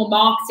about a more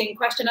marketing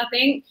question, I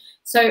think.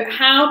 So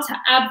how to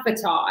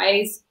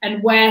advertise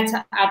and where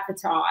to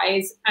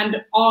advertise, and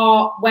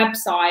are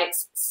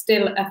websites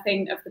still a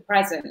thing of the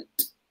present?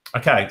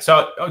 Okay,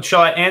 so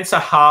shall I answer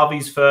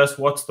Harvey's first?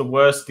 What's the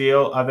worst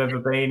deal I've ever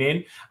been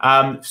in?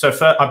 So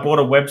first, I bought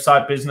a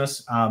website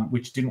business,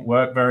 which didn't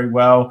work very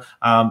well.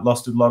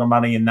 Lost a lot of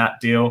money in that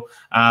deal.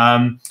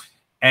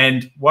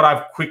 And what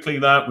I've quickly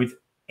learned with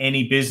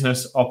any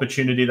business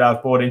opportunity that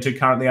I've bought into,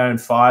 currently I own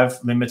 5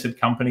 limited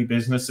company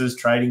businesses,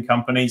 trading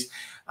companies.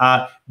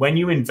 When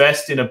you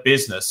invest in a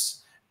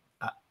business,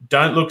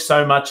 don't look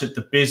so much at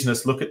the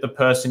business, look at the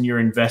person you're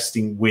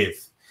investing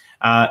with.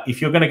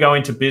 If you're going to go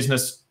into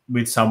business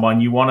with someone,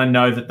 you want to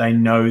know that they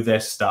know their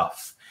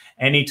stuff.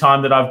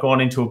 Anytime that I've gone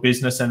into a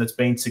business and it's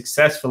been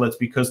successful, it's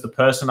because the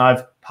person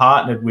I've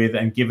partnered with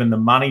and given the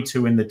money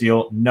to in the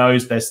deal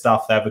knows their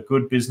stuff. They have a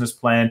good business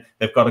plan,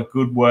 they've got a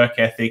good work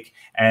ethic,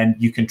 and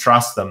you can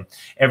trust them.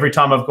 Every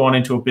time I've gone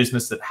into a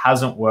business that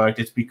hasn't worked,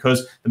 it's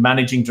because the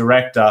managing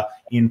director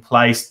in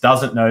place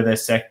doesn't know their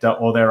sector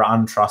or they're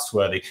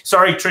untrustworthy.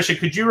 Sorry, Tricia,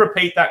 could you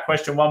repeat that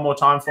question one more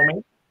time for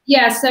me?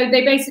 Yeah, so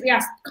they basically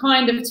asked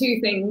kind of 2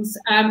 things: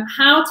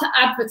 how to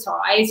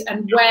advertise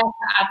and where to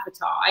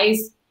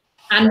advertise,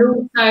 And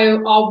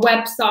also, are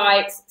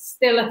websites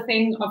still a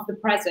thing of the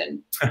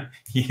present?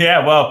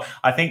 Yeah, well,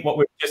 I think what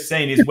we've just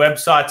seen is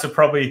websites are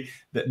probably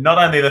not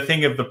only the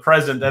thing of the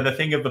present, they're the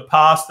thing of the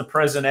past, the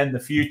present, and the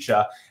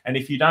future. And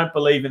if you don't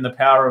believe in the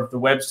power of the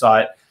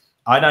website,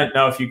 I don't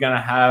know if you're going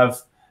to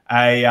have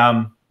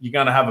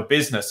a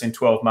business in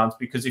 12 months.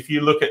 Because if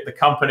you look at the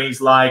companies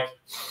like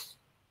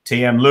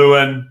TM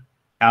Lewin,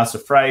 House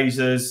of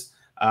Frasers,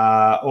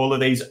 all of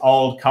these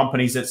old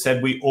companies that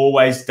said we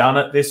always done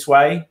it this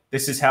way,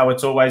 this is how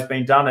it's always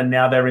been done, and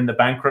now they're in the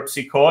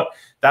bankruptcy court.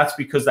 That's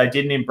because they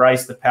didn't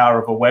embrace the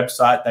power of a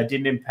website. They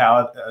didn't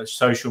empower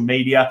social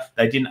media.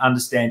 They didn't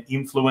understand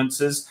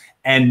influencers,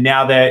 and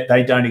now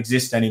they don't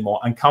exist anymore.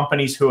 And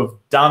companies who have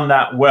done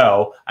that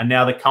well are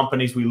now the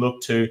companies we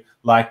look to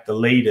like the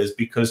leaders,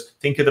 because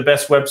think of the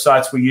best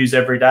websites we use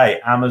every day.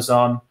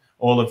 Amazon,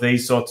 all of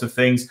these sorts of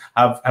things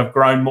have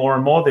grown more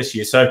and more this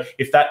year. So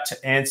if that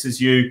answers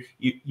you,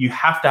 you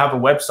have to have a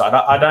website.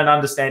 I don't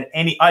understand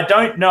I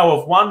don't know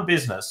of one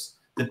business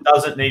that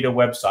doesn't need a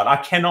website. I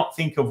cannot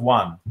think of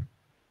one.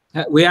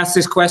 We asked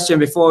this question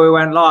before we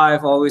went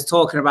live, or we was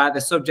talking about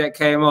the subject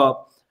came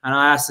up, and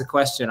I asked the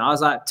question. I was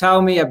like,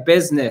 tell me a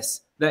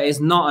business that is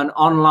not an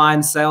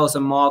online sales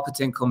and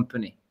marketing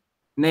company.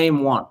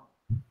 Name one.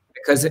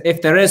 Because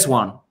if there is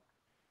one,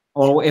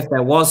 or if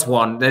there was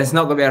one, there's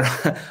not going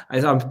to be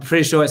I'm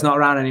pretty sure it's not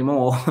around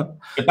anymore.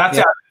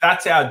 But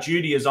that's our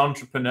duty as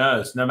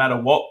entrepreneurs, no matter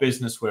what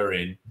business we're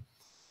in,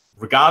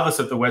 regardless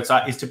of the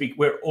website, is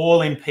we're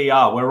all in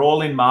PR, we're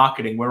all in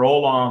marketing, we're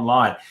all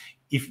online.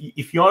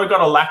 If you've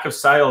got a lack of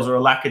sales or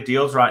a lack of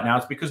deals right now,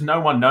 it's because no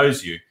one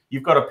knows you.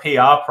 You've got a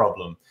PR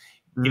problem.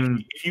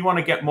 If you want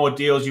to get more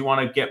deals, you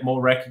want to get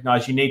more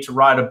recognized, you need to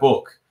write a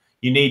book.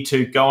 You need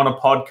to go on a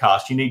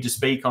podcast. You need to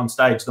speak on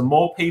stage. The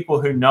more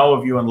people who know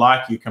of you and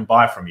like you can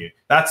buy from you.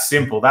 That's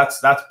simple.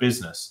 That's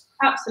business.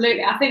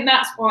 Absolutely. I think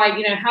that's why,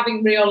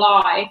 having real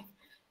life,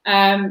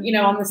 on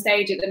the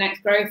stage at the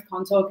next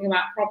GrowthCon, talking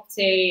about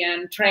property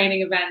and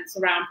training events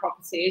around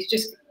property is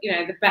just,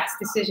 the best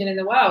decision in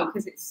the world,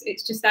 because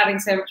it's just adding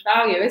so much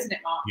value, isn't it,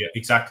 Mark? Yeah,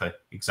 exactly.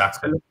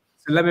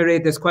 So let me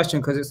read this question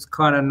because it's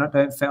kind of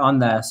don't fit on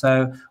there.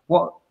 So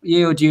what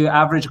yield do you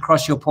average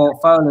across your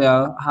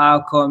portfolio? How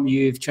come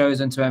you've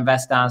chosen to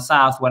invest down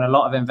south when a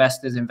lot of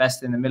investors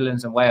invest in the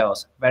Midlands and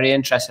Wales? Very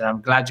interesting.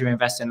 I'm glad you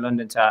invest in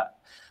London.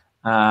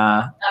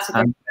 That's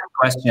a good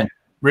question.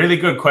 Really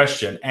good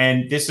question.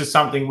 And this is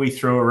something we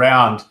threw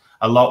around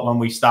a lot when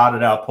we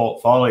started our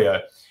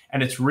portfolio.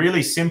 And it's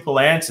really simple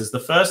answers.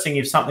 The first thing,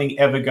 if something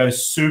ever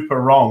goes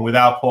super wrong with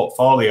our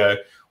portfolio,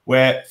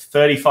 we're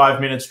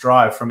 35 minutes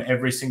drive from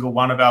every single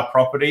one of our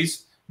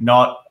properties,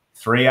 not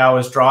 3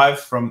 hours drive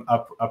from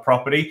a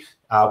property.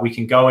 We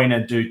can go in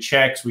and do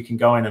checks. We can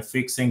go in and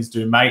fix things,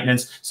 do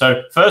maintenance.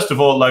 So first of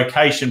all,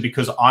 location,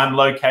 because I'm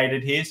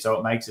located here, so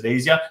it makes it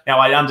easier. Now,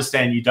 I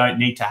understand you don't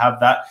need to have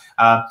that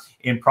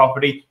in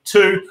property.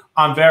 Two,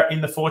 I'm very in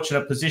the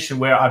fortunate position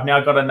where I've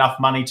now got enough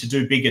money to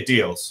do bigger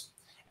deals,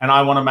 and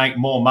I want to make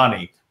more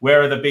money.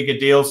 Where are the bigger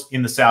deals?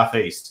 In the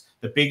Southeast.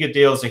 The bigger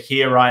deals are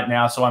here right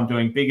now, so I'm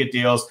doing bigger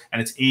deals, and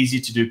it's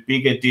easy to do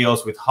bigger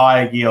deals with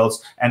higher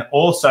yields, and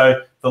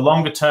also the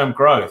longer term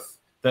growth.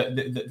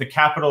 The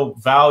capital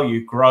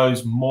value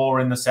grows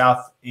more in the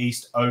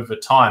Southeast over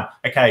time.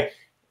 Okay,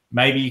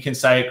 maybe you can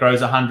say it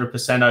grows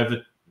 100%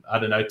 over, I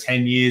don't know,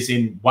 10 years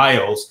in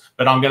Wales,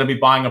 but I'm going to be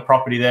buying a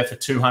property there for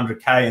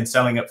 200K and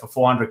selling it for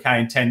 400K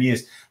in 10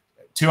 years.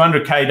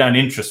 200K don't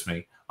interest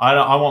me.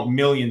 I want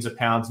millions of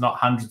pounds, not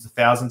hundreds of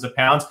thousands of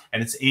pounds.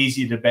 And it's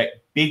easier to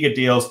bet bigger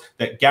deals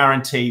that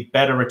guarantee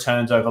better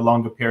returns over a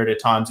longer period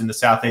of times in the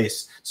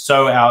Southeast.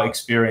 So our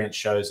experience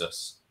shows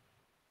us.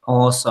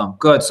 Awesome.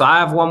 Good. So I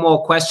have one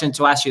more question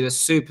to ask you that's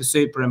super,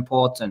 super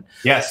important.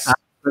 Yes.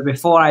 But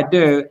before I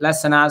do,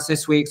 let's announce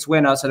this week's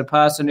winner. So the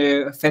person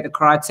who fit the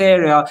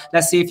criteria,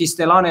 let's see if you're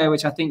still on here,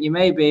 which I think you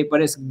may be,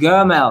 but it's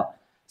Gurmel.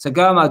 So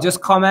Gurmel,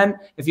 just comment.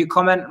 If you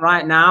comment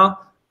right now,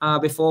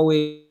 before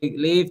we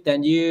leave,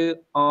 then you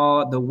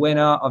are the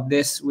winner of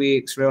this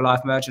week's Real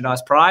Life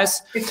Merchandise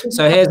prize.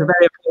 So here's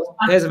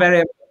a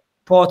very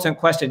important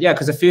question. Yeah,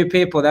 because a few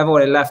people, they've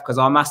already left because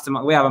our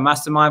mastermind, we have a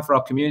mastermind for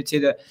our community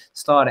that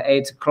started at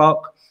 8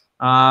 o'clock.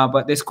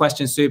 But this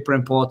question is super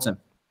important.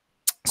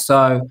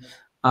 So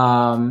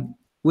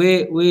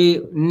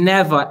we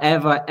never,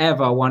 ever,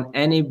 ever want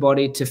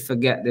anybody to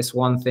forget this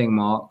one thing,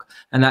 Mark,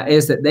 and that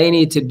is that they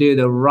need to do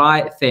the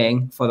right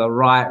thing for the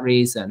right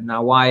reason.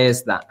 Now, why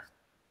is that?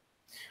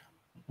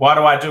 Why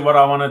do I do what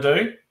I want to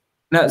do?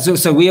 No,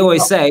 so we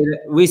always say,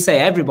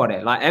 everybody,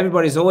 like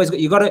everybody's always,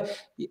 you got to,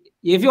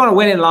 if you want to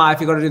win in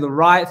life, you got to do the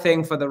right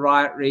thing for the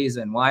right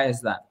reason. Why is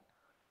that?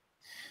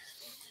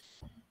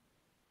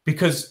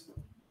 Because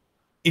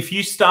if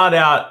you start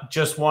out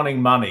just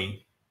wanting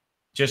money,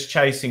 just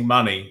chasing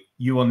money,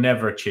 you will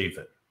never achieve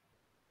it.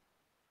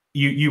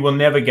 You will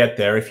never get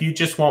there. If you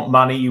just want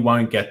money, you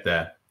won't get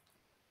there.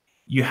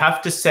 You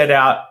have to set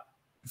out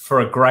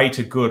for a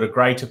greater good, a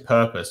greater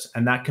purpose.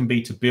 And that can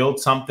be to build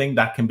something,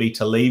 that can be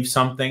to leave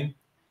something,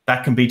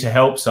 that can be to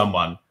help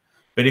someone.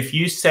 But if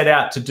you set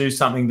out to do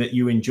something that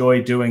you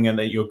enjoy doing and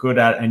that you're good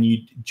at, and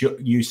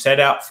you set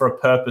out for a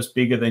purpose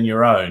bigger than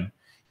your own,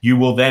 you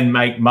will then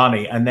make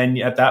money. And then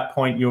at that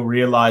point, you'll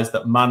realize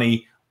that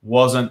money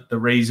wasn't the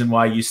reason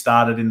why you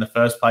started in the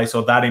first place,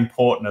 or that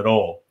important at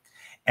all.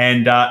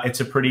 And it's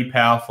a pretty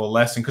powerful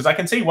lesson, because I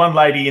can see one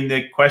lady in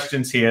the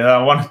questions here.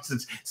 I wanted to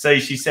say,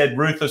 she said,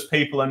 ruthless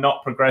people are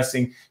not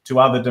progressing to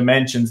other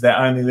dimensions. They're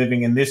only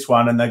living in this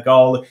one, and their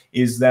goal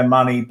is their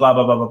money, blah,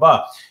 blah, blah, blah,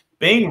 blah.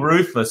 Being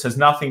ruthless has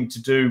nothing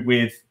to do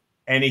with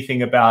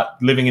anything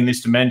about living in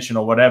this dimension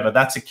or whatever.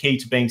 That's a key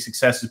to being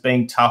success, is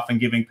being tough and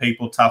giving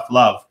people tough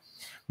love.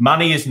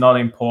 Money is not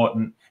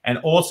important. And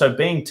also,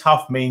 being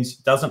tough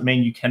doesn't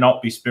mean you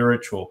cannot be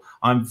spiritual.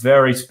 I'm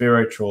very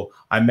spiritual.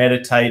 I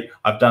meditate.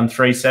 I've done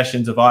 3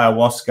 sessions of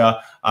ayahuasca.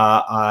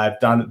 I've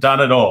done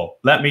it all.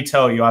 Let me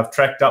tell you, I've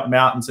trekked up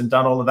mountains and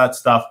done all of that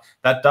stuff.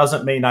 That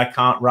doesn't mean I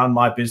can't run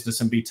my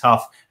business and be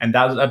tough. And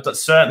that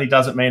certainly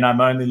doesn't mean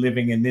I'm only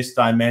living in this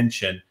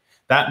dimension.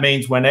 That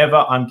means whenever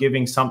I'm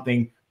giving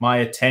something my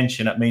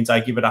attention, it means I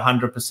give it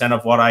 100%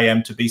 of what I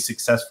am to be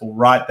successful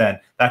right then.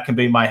 That can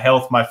be my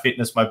health, my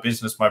fitness, my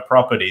business, my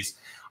properties.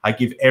 I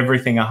give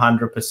everything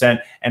 100%.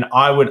 And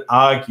I would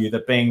argue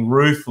that being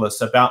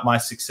ruthless about my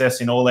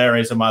success in all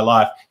areas of my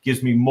life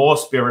gives me more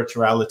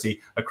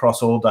spirituality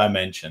across all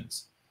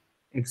dimensions.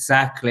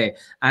 Exactly.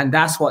 And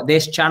that's what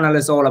this channel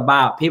is all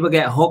about. People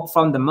get hooked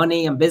from the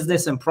money and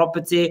business and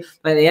property.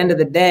 But at the end of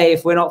the day,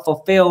 if we're not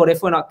fulfilled,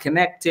 if we're not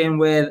connecting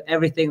with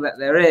everything that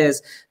there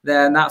is,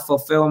 then that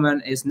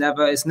fulfillment is not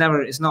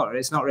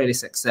really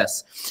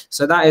success.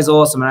 So that is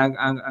awesome. And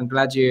I'm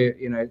glad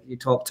you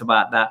talked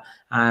about that.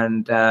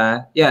 And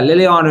yeah,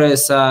 Liliana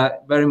is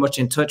very much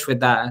in touch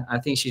with that. I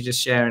think she's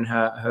just sharing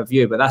her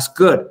view, but that's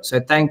good. So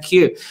thank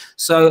you.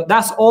 So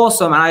that's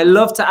awesome. And I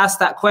love to ask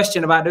that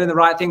question about doing the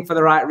right thing for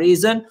the right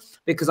reason,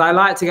 because I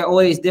like to get all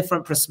these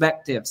different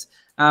perspectives.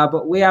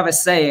 But we have a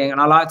saying, and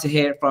I like to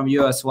hear it from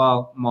you as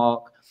well,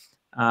 Mark,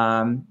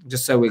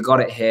 just so we got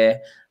it here.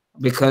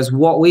 Because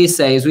what we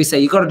say is,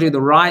 you got to do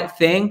the right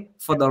thing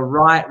for the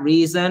right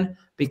reason,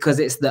 because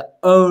it's the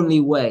only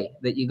way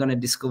that you're going to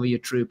discover your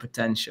true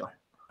potential.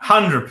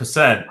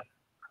 100%.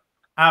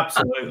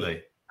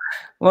 Absolutely.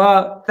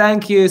 Well,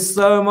 thank you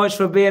so much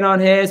for being on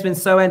here. It's been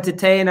so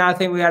entertaining. I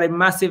think we added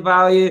massive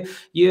value.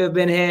 You have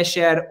been here,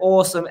 shared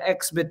awesome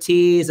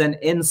expertise and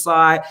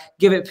insight.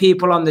 Give it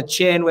people on the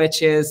chin,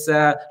 which is,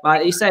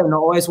 like you say, not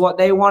always what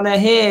they want to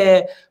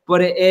hear, but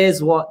it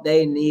is what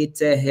they need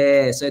to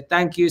hear. So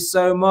thank you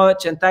so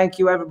much. And thank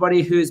you,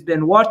 everybody who's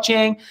been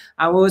watching.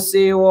 And we'll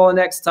see you all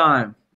next time.